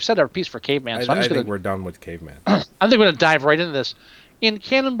we've said our piece for Caveman, so I think we're done with Caveman. I think we're going to dive right into this. In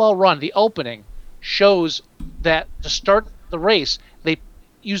Cannonball Run, the opening shows that to start the race, they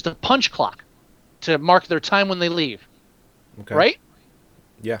use the punch clock to mark their time when they leave. Okay. Right?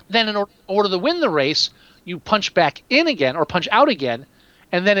 Yeah. Then in order to win the race, you punch back in again or punch out again,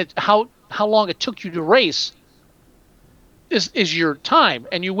 and then how long it took you to race is your time,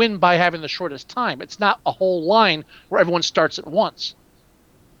 and you win by having the shortest time. It's not a whole line where everyone starts at once.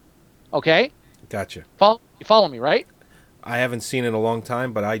 Okay? Gotcha. You follow me, right? I haven't seen it in a long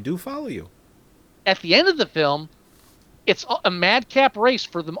time, but I do follow you. At the end of the film, it's a madcap race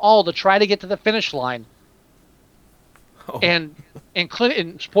for them all to try to get to the finish line. Oh. And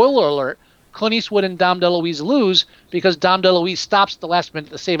spoiler alert, Clint Eastwood and Dom DeLuise lose because Dom DeLuise stops at the last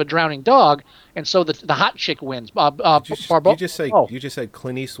minute to save a drowning dog, and so the hot chick wins. You just said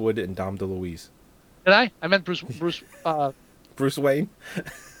Clint Eastwood and Dom DeLuise. Did I? I meant Bruce. Bruce Wayne,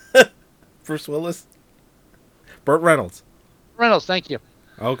 Bruce Willis, Burt Reynolds. Reynolds. Thank you.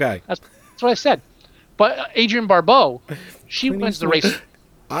 Okay. That's what I said. But Adrienne Barbeau, she wins the race.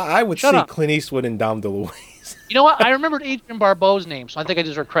 I would Shut see up. Clint Eastwood and Dom DeLuise. You know what? I remembered Adrienne Barbeau's name, so I think I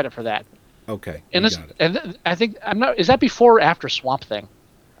deserve credit for that. Okay. And got it. I think I'm not. Is that before or after Swamp Thing?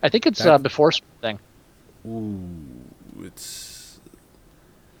 I think it's before Swamp Thing. Ooh, it's.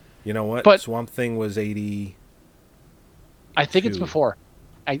 You know what? But- Swamp Thing was 80. I think it's before.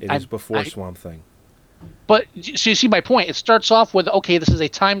 It is before Swamp Thing. But so you see my point. It starts off with, okay, this is a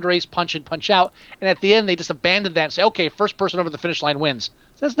timed race, punch in, punch out, and at the end they just abandon that and say, okay, first person over the finish line wins.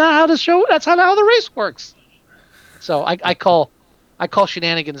 That's not how the show. That's not how the race works. So I call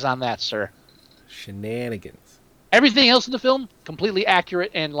shenanigans on that, sir. Shenanigans. Everything else in the film completely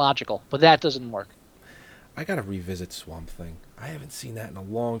accurate and logical, but that doesn't work. I gotta revisit Swamp Thing. I haven't seen that in a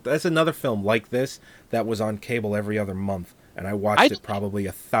long. That's another film like this that was on cable every other month, and I watched it probably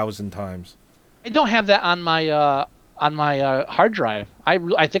 1,000 times. I don't have that on my hard drive.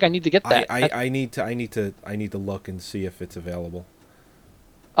 I think I need to get that. I need to look and see if it's available.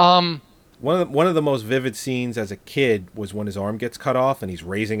 Um, One of the most vivid scenes as a kid was when his arm gets cut off and he's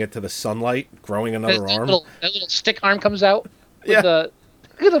raising it to the sunlight, growing another arm. That little stick arm comes out. Yeah. Look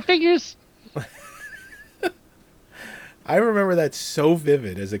at the figures. I remember that so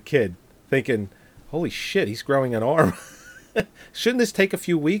vivid as a kid, thinking, "Holy shit, he's growing an arm." Shouldn't this take a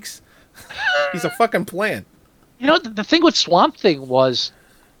few weeks? He's a fucking plant. You know, the thing with Swamp Thing was,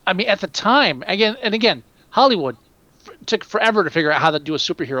 I mean, at the time, again, Hollywood took forever to figure out how to do a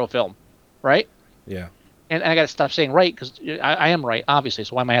superhero film, right? Yeah. And I got to stop saying right because I am right, obviously.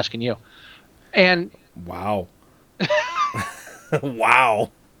 So why am I asking you? And Wow.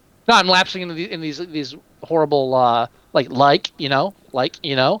 Wow. no, I'm lapsing into these horrible like you know.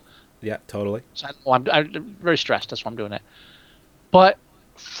 Yeah, totally. So I'm very stressed. That's why I'm doing it. But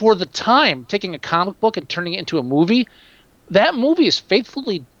for the time, taking a comic book and turning it into a movie, that movie is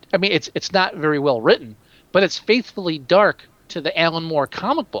faithfully. I mean, it's not very well written, but it's faithfully dark to the Alan Moore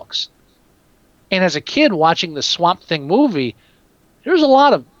comic books. And as a kid watching the Swamp Thing movie, there's a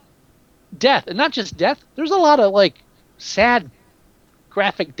lot of death, and not just death. There's a lot of like sad,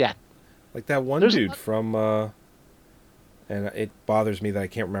 graphic death. Like that one dude from, and it bothers me that I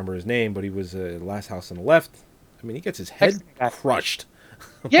can't remember his name, but he was Last House on the Left. I mean, he gets his head crushed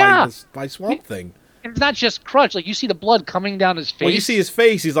by Swamp Thing. And it's not just crushed. Like, you see the blood coming down his face. Well, you see his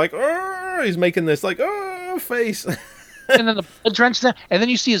face. He's like, "Arr!" He's making this like, face. And then the blood drenched down. And then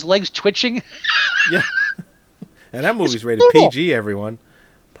you see his legs twitching. Yeah. And that movie's rated PG, everyone.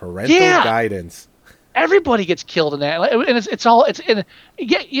 Parental guidance. Everybody gets killed in that, and it's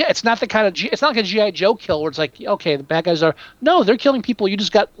not the kind of it's not like a GI Joe kill where it's like, okay, the bad guys are they're killing people you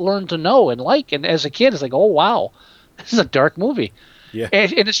just got learned to know and like, and as a kid it's like, oh wow, this is a dark movie. Yeah,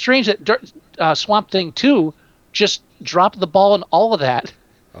 and it's strange that Swamp Thing 2 just dropped the ball in all of that.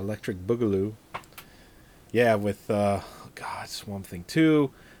 Electric Boogaloo. Yeah, with Swamp Thing 2,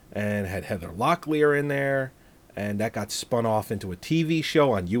 and had Heather Locklear in there, and that got spun off into a TV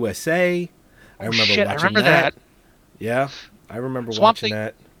show on USA. I remember that. Yeah, I remember watching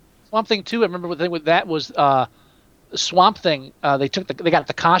that. Swamp Thing 2. I remember the thing with that was Swamp Thing. They got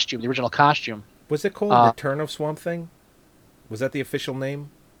the costume, the original costume. Was it called Return of Swamp Thing? Was that the official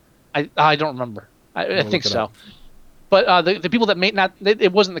name? I don't remember. I think so. But the people that made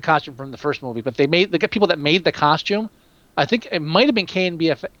it wasn't the costume from the first movie, but the people that made the costume I think it might have been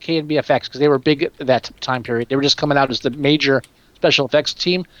KNBFX because they were big at that time period. They were just coming out as the major special effects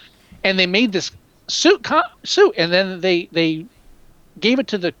team, and they made this suit, and then they gave it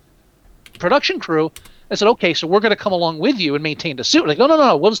to the production crew and said, "Okay, so we're going to come along with you and maintain the suit." Like,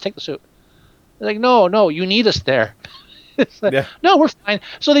 no, we'll just take the suit. They're like, no, you need us there. It's like, no, we're fine.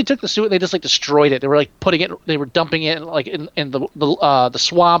 So they took the suit and they just like destroyed it. They were like they were dumping it like in the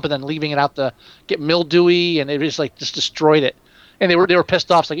swamp and then leaving it out to get mildewy, and they just destroyed it. And they were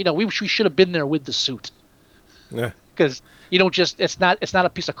pissed off. It's like, we should have been there with the suit. Yeah. Because you don't just it's not a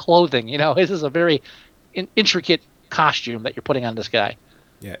piece of clothing. This is a very intricate costume that you're putting on this guy.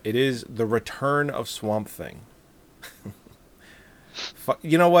 Yeah, it is the return of Swamp Thing.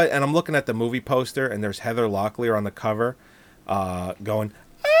 You know what? And I'm looking at the movie poster, and there's Heather Locklear on the cover, going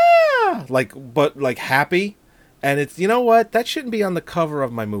like happy, and it's, you know what? That shouldn't be on the cover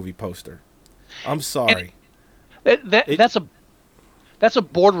of my movie poster. I'm sorry. That's a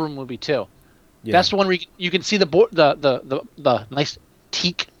boardroom movie too. Yeah. That's the one where you can see the nice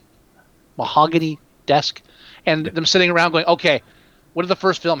teak mahogany desk, and them sitting around going, okay, what did the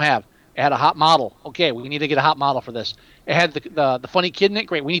first film have? It had a hot model. Okay, we need to get a hot model for this. It had the funny kid in it.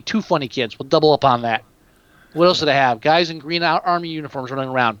 Great, we need 2 funny kids. We'll double up on that. What else did it have? Guys in green army uniforms running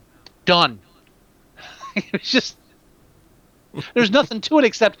around. Done. It's just there's nothing to it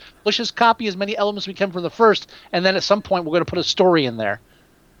except let's just copy as many elements we can from the first, and then at some point we're going to put a story in there.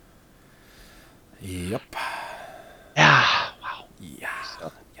 Yep. Yeah. Wow. Yeah.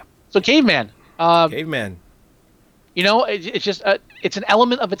 Yep. So Caveman. Caveman. It's just it's an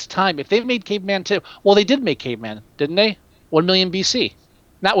element of its time. If they've made Caveman 2, well, they did make Caveman, didn't they? 1 million BC.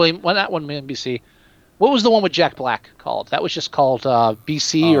 Not 1 million BC. What was the one with Jack Black called? That was just called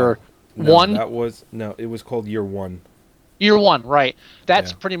BC or 1? It was called Year 1. Year 1, right.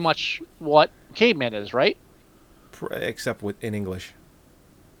 That's pretty much what Caveman is, right? Except in English.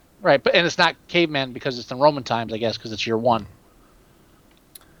 Right, and it's not Caveman because it's in Roman times, I guess, because it's Year 1.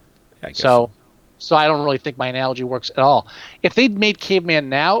 I guess so. So I don't really think my analogy works at all. If they'd made Caveman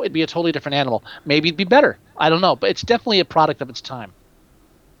now, it'd be a totally different animal. Maybe it'd be better. I don't know. But it's definitely a product of its time.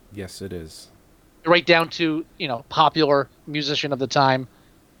 Yes, it is. Right down to, popular musician of the time.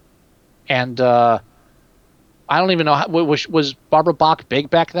 And I don't even know. Was Barbara Bach big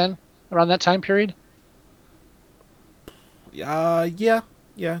back then, around that time period? Yeah.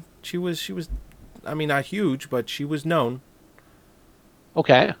 She was, I mean, not huge, but she was known.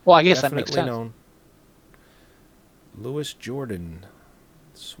 Okay. Well, I guess Definitely that makes sense. Known. Louis Jordan,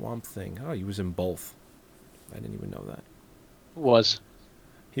 Swamp Thing. Oh, he was in both. I didn't even know that. Who was?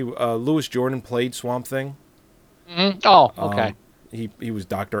 Louis Jordan played Swamp Thing. Mm-hmm. Oh, okay. He was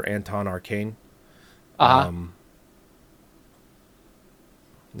Dr. Anton Arcane. Uh-huh.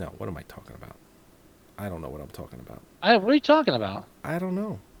 No, what am I talking about? I don't know what I'm talking about. What are you talking about? I don't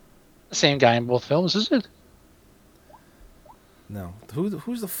know. The same guy in both films, is it? No.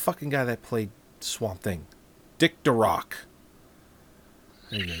 Who's the fucking guy that played Swamp Thing? Dick DeRock.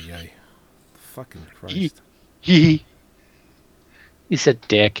 Ay. Fucking Christ. He said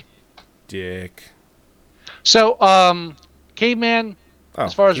Dick. Dick. So, Caveman,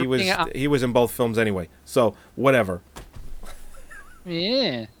 as far as he was in both films anyway. So, whatever.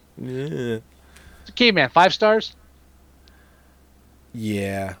 Yeah. Yeah. Caveman, 5 stars?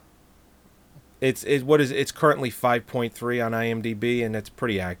 Yeah. It's currently 5.3 on IMDb, and it's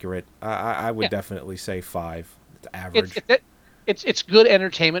pretty accurate. I would definitely say 5. It's average. It's good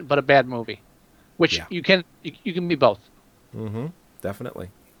entertainment, but a bad movie, which you can be both. Mm-hmm. Definitely.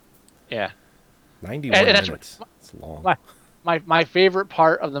 Yeah. 91 minutes. It's long. My favorite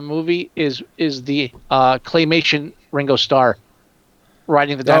part of the movie is the claymation Ringo Starr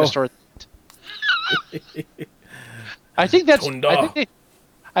riding the dinosaur. I think that's.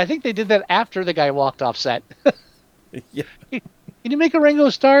 I think they did that after the guy walked off set. Yeah. Can you make a Ringo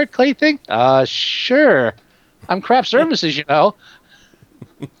Starr clay thing? Sure. I'm craft services, I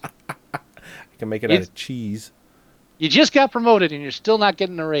can make it out of cheese. You just got promoted and you're still not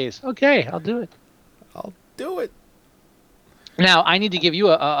getting a raise. Okay, I'll do it. I'll do it. Now I need to give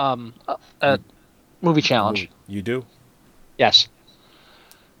you a movie challenge. You do? Yes.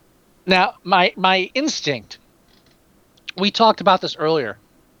 Now my instinct. We talked about this earlier.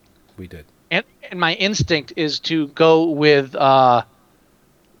 We did. And my instinct is to go with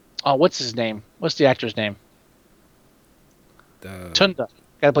what's his name? What's the actor's name? Tunda.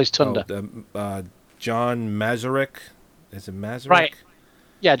 Guy plays Tunda. John Mazurek. Is it Mazurek? Right.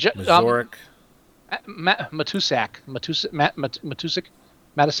 Yeah. Mazurek. Matusik.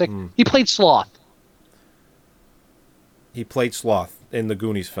 He played Sloth. He played Sloth in the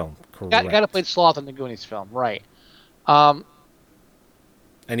Goonies film. Correct. Guy that played Sloth in the Goonies film. Right. Um,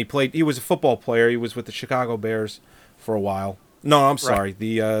 And he was a football player. He was with the Chicago Bears for a while. No, I'm sorry.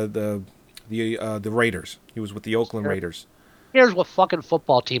 The Raiders. He was with the Oakland Raiders. Here's what fucking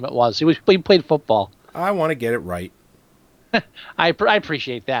football team it was. He played football. I want to get it right. I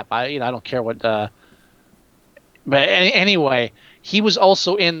appreciate that, but I don't care what. But anyway, he was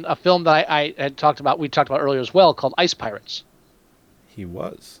also in a film that I had talked about. We talked about earlier as well, called Ice Pirates, He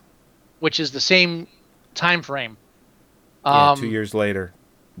was. which is the same time frame. Yeah, 2 years later.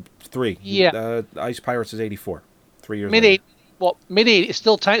 3. Yeah. Ice Pirates is 84. 3 years Mid later. mid 80s,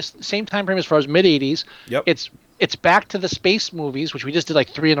 still same time frame as far as mid 80s. Yep. It's back to the space movies, which we just did like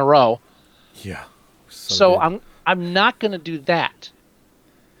 3 in a row. Yeah. So good. I'm not going to do that.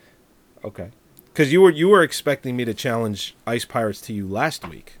 Okay. Because you were expecting me to challenge Ice Pirates to you last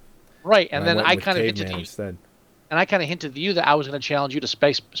week. Right, and then went I with kind of hinted Caveman to you, instead. and I kind of hinted to you that I was going to challenge you to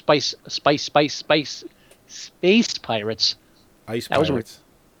space pirates. Ice That was weird. Pirates.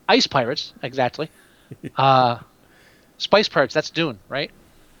 Ice Pirates, exactly. Spice Pirates, that's Dune, right?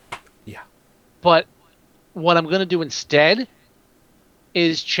 Yeah. But what I'm going to do instead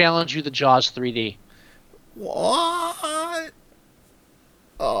is challenge you to Jaws 3D. What?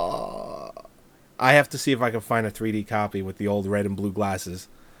 I have to see if I can find a 3D copy with the old red and blue glasses.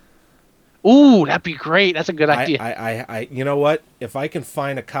 Ooh, that'd be great. That's a good idea. I you know what? If I can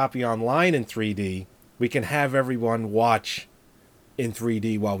find a copy online in 3D, we can have everyone watch in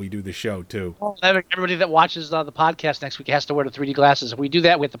 3D while we do the show too. Everybody that watches the podcast next week has to wear the 3D glasses. If we do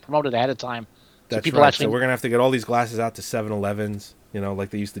that, we have to promote it ahead of time. That's people right. actually... So we're gonna have to get all these glasses out to 7-Elevens, like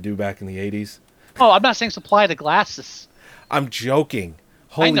they used to do back in the 80s. Oh, I'm not saying supply the glasses. I'm joking.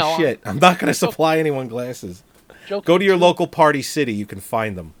 Holy know. shit! I'm not gonna supply anyone glasses. Joking Go to your too. local Party City. You can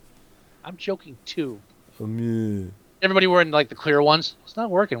find them. I'm joking too. Yeah. Everybody wearing like the clear ones. It's not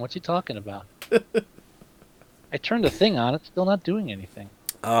working. What's he talking about? I turned the thing on. It's still not doing anything.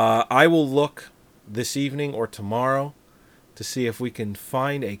 I will look this evening or tomorrow to see if we can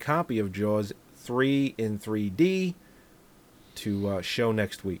find a copy of Jaws 3 in 3D to show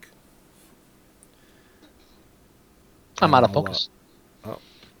next week. I'm out of I'll, focus. Oh,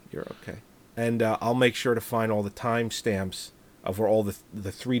 you're okay. And I'll make sure to find all the timestamps of where all the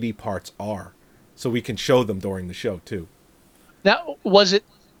 3D parts are, so we can show them during the show too. Now, it wasn't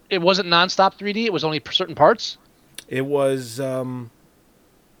nonstop 3D? It was only for certain parts? It was, I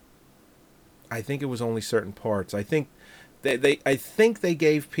think it was only certain parts. I think they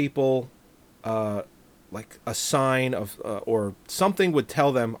gave people like a sign of or something would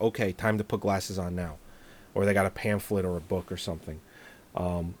tell them, okay, time to put glasses on now, or they got a pamphlet or a book or something,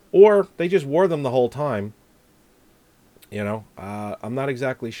 or they just wore them the whole time. I'm not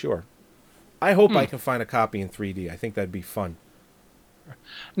exactly sure. I hope I can find a copy in 3D. I think that'd be fun.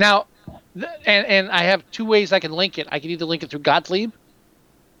 Now, and I have 2 ways I can link it. I can either link it through Gottlieb,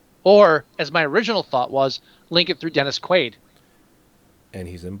 or, as my original thought was, link it through Dennis Quaid. And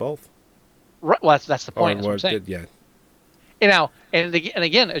he's in both. Right, well, that's the point. That's what I'm saying. Yeah. And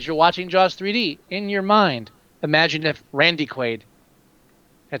again, as you're watching Jaws 3D, in your mind, imagine if Randy Quaid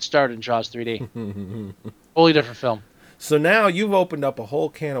had starred in Jaws 3D. Totally different film. So now you've opened up a whole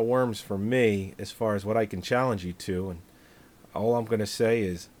can of worms for me as far as what I can challenge you to, and all I'm going to say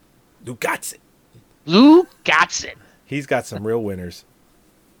is, Lou got it. Lou got it. He's got some real winners.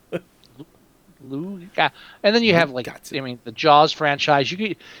 Lou got, and then you have like, got it. I mean, the Jaws franchise.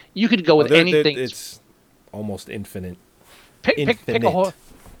 You could go with anything. It's almost infinite. Pick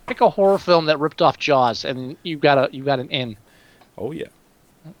a horror film that ripped off Jaws, and you got an in. Oh yeah.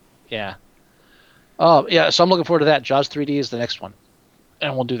 Yeah. Oh yeah. So I'm looking forward to that. Jaws 3D is the next one,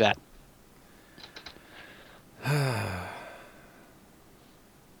 and we'll do that.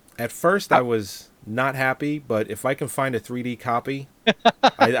 At first, I was not happy, but if I can find a 3D copy,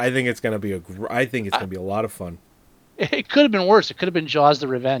 I think it's gonna be a lot of fun. It could have been worse. It could have been Jaws: The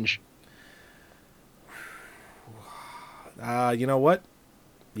Revenge. You know what?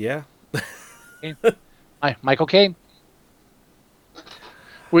 Yeah. Michael Caine.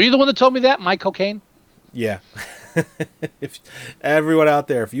 Were you the one that told me that, Michael Caine? Yeah. If everyone out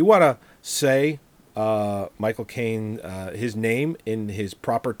there, if you want to say Michael Caine, his name in his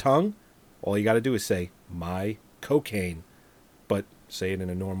proper tongue, all you got to do is say my cocaine, but say it in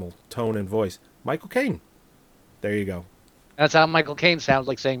a normal tone and voice. Michael Caine. There you go. That's how Michael Caine sounds,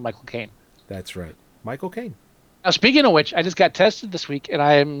 like saying Michael Caine. That's right. Michael Caine. Now, speaking of which, I just got tested this week, and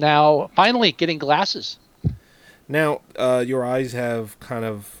I am now finally getting glasses. Now, your eyes have kind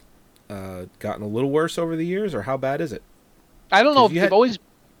of gotten a little worse over the years, or how bad is it? I don't know if you they've had- always.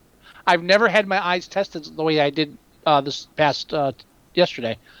 I've never had my eyes tested the way I did this past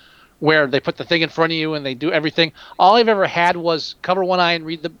yesterday, where they put the thing in front of you and they do everything. All I've ever had was cover one eye and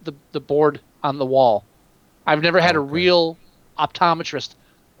read the board on the wall. I've never had a real optometrist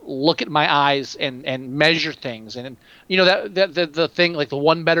look at my eyes and measure things. And the thing like the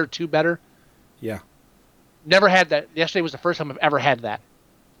 1 better, 2 better. Yeah. Never had that. Yesterday was the first time I've ever had that.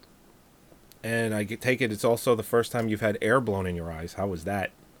 And I take it it's also the first time you've had air blown in your eyes. How was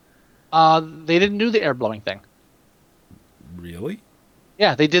that? They didn't do the air blowing thing. Really?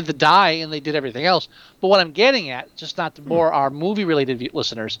 Yeah, they did the dye and they did everything else. But what I'm getting at, just not to bore our movie-related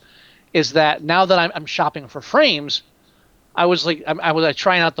listeners, is that now that I'm shopping for frames, I was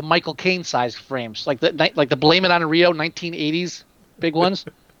trying out the Michael Caine size frames, like the Blame It on Rio 1980s big ones.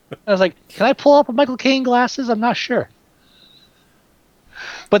 I was like, can I pull up a Michael Caine glasses? I'm not sure.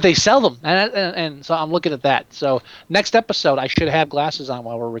 But they sell them, and so I'm looking at that. So next episode, I should have glasses on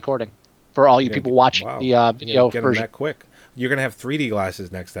while we're recording for all you people watching the video get version. them that quick. You're going to have 3D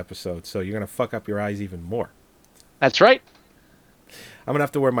glasses next episode, so you're going to fuck up your eyes even more. That's right. I'm going to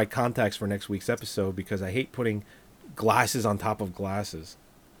have to wear my contacts for next week's episode because I hate putting glasses on top of glasses.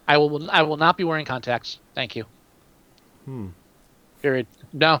 I will not be wearing contacts. Thank you. Period.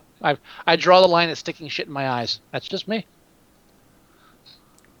 No, I draw the line at sticking shit in my eyes. That's just me.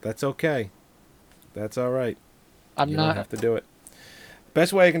 That's okay. That's all right. You don't have to do it.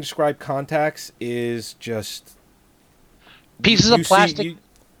 Best way I can describe contacts is just pieces of plastic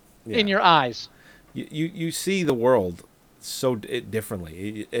in your eyes. You see the world so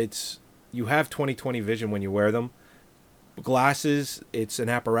differently. You have 20/20 vision when you wear them. Glasses, it's an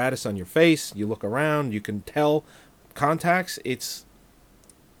apparatus on your face. You look around, you can tell. Contacts, it's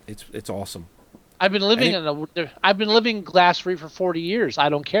awesome. I've been living glass free for 40 years. I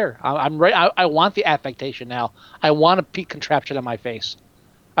don't care. I'm right. I want the affectation now. I want a peak contraption on my face.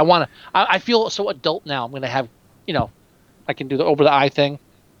 I feel so adult now. I'm going to have, I can do the over the eye thing.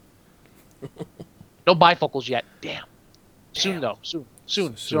 No bifocals yet. Damn. Soon though.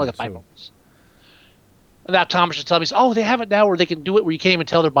 Soon I'll get bifocals. And the optometrist tell me, oh, they have it now where they can do it where you can't even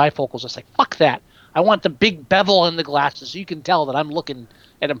tell they're bifocals. It's like, fuck that. I want the big bevel in the glasses so you can tell that I'm looking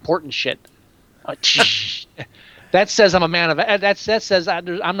at important shit. That says I'm a man of. That says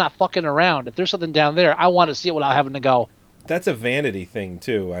I'm not fucking around. If there's something down there, I want to see it without having to go. That's a vanity thing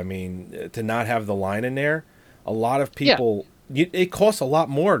too. I mean, to not have the line in there, a lot of people. Yeah. It costs a lot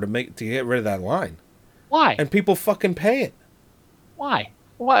more to get rid of that line. Why? And people fucking pay it. Why?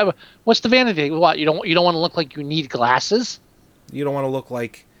 Why? What's the vanity? What you don't want to look like you need glasses? You don't want to look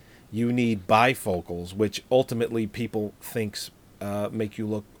like you need bifocals, which ultimately people thinks make you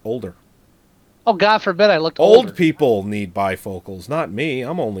look older. Oh, God forbid I looked old. older. People need bifocals, not me.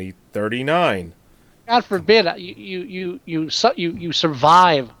 I'm only 39. God forbid you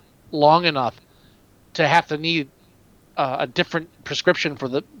survive long enough to have to need a different prescription for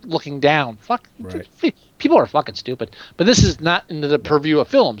the looking down. Fuck. Right. People are fucking stupid. But this is not into the purview of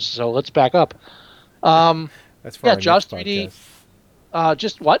films, so let's back up. That's for our Jaws next 3D. Podcast.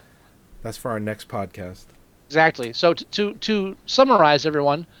 Just what? That's for our next podcast. Exactly. So to summarize,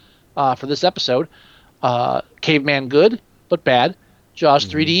 everyone, for this episode, Caveman good but bad. Jaws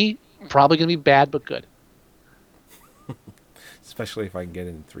 3D probably gonna be bad but good. Especially if I can get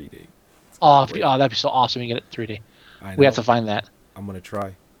it in 3D. That'd be so awesome! You get it in 3D. We have to find that. I'm gonna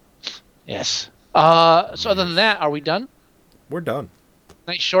try. Yes. So other than that, are we done? We're done.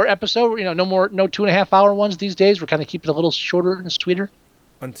 Nice short episode. No 2.5 hour ones these days. We're kind of keeping it a little shorter and sweeter.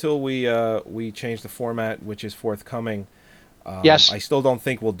 Until we change the format, which is forthcoming. Yes. I still don't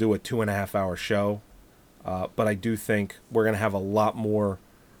think we'll do a 2.5 hour show, but I do think we're gonna have a lot more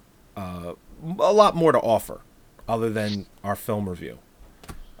to offer, other than our film review.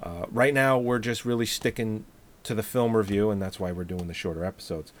 Right now, we're just really sticking to the film review, and that's why we're doing the shorter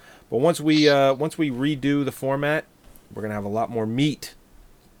episodes. But once we redo the format, we're gonna have a lot more meat.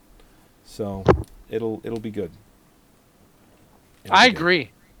 So it'll be good. I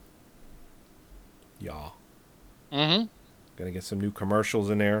agree. Yeah. Mm-hmm. Gonna get some new commercials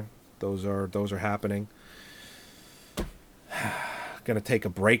in there. Those are happening. Gonna take a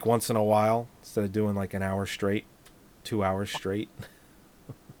break once in a while instead of doing like an hour straight, 2 hours straight.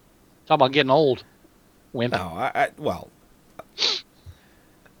 Talk about getting old. Wimp. No,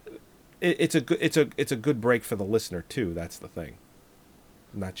 it's a good break for the listener too. That's the thing,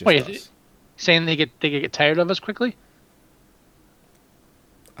 not just us. Saying they get tired of us quickly.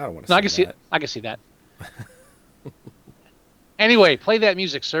 I don't want to. No, I can see that. Anyway, play that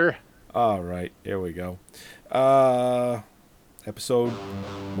music, sir. All right, here we go. Episode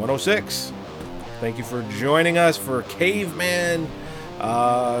 106. Thank you for joining us for Caveman.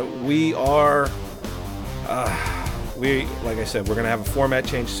 We are like I said, we're going to have a format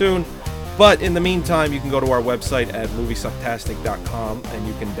change soon. But in the meantime, you can go to our website at moviesucktastic.com and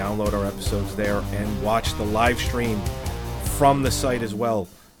you can download our episodes there and watch the live stream from the site as well.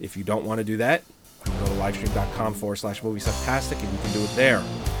 If you don't want to do that, you can go to livestream.com/moviesucktastic and you can do it there.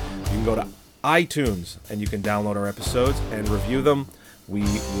 You can go to iTunes and you can download our episodes and review them. We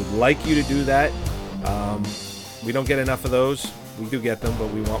would like you to do that. We don't get enough of those. We do get them,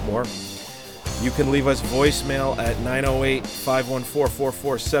 but we want more. You can leave us voicemail at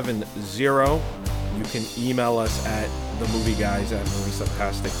 908-514-4470. You can email us at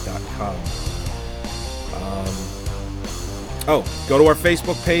themovieguys@moviesucktastic.com. Go to our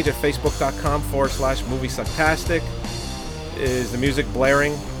Facebook page at facebook.com/moviesucktastic. Is the music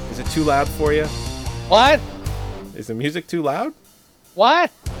blaring? Is it too loud for you? What? Is the music too loud?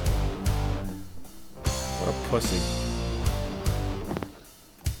 What? What a pussy.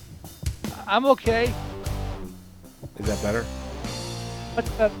 I'm okay. Is that better?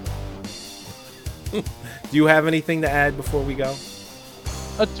 What's that? Do you have anything to add before we go?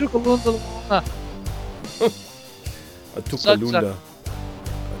 A tukalunda. A tukalunda. A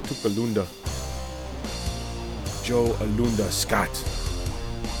tukalunda. Joe Alunda Scott.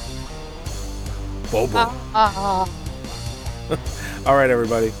 Bobo. All right,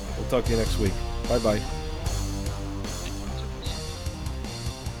 everybody. We'll talk to you next week. Bye-bye.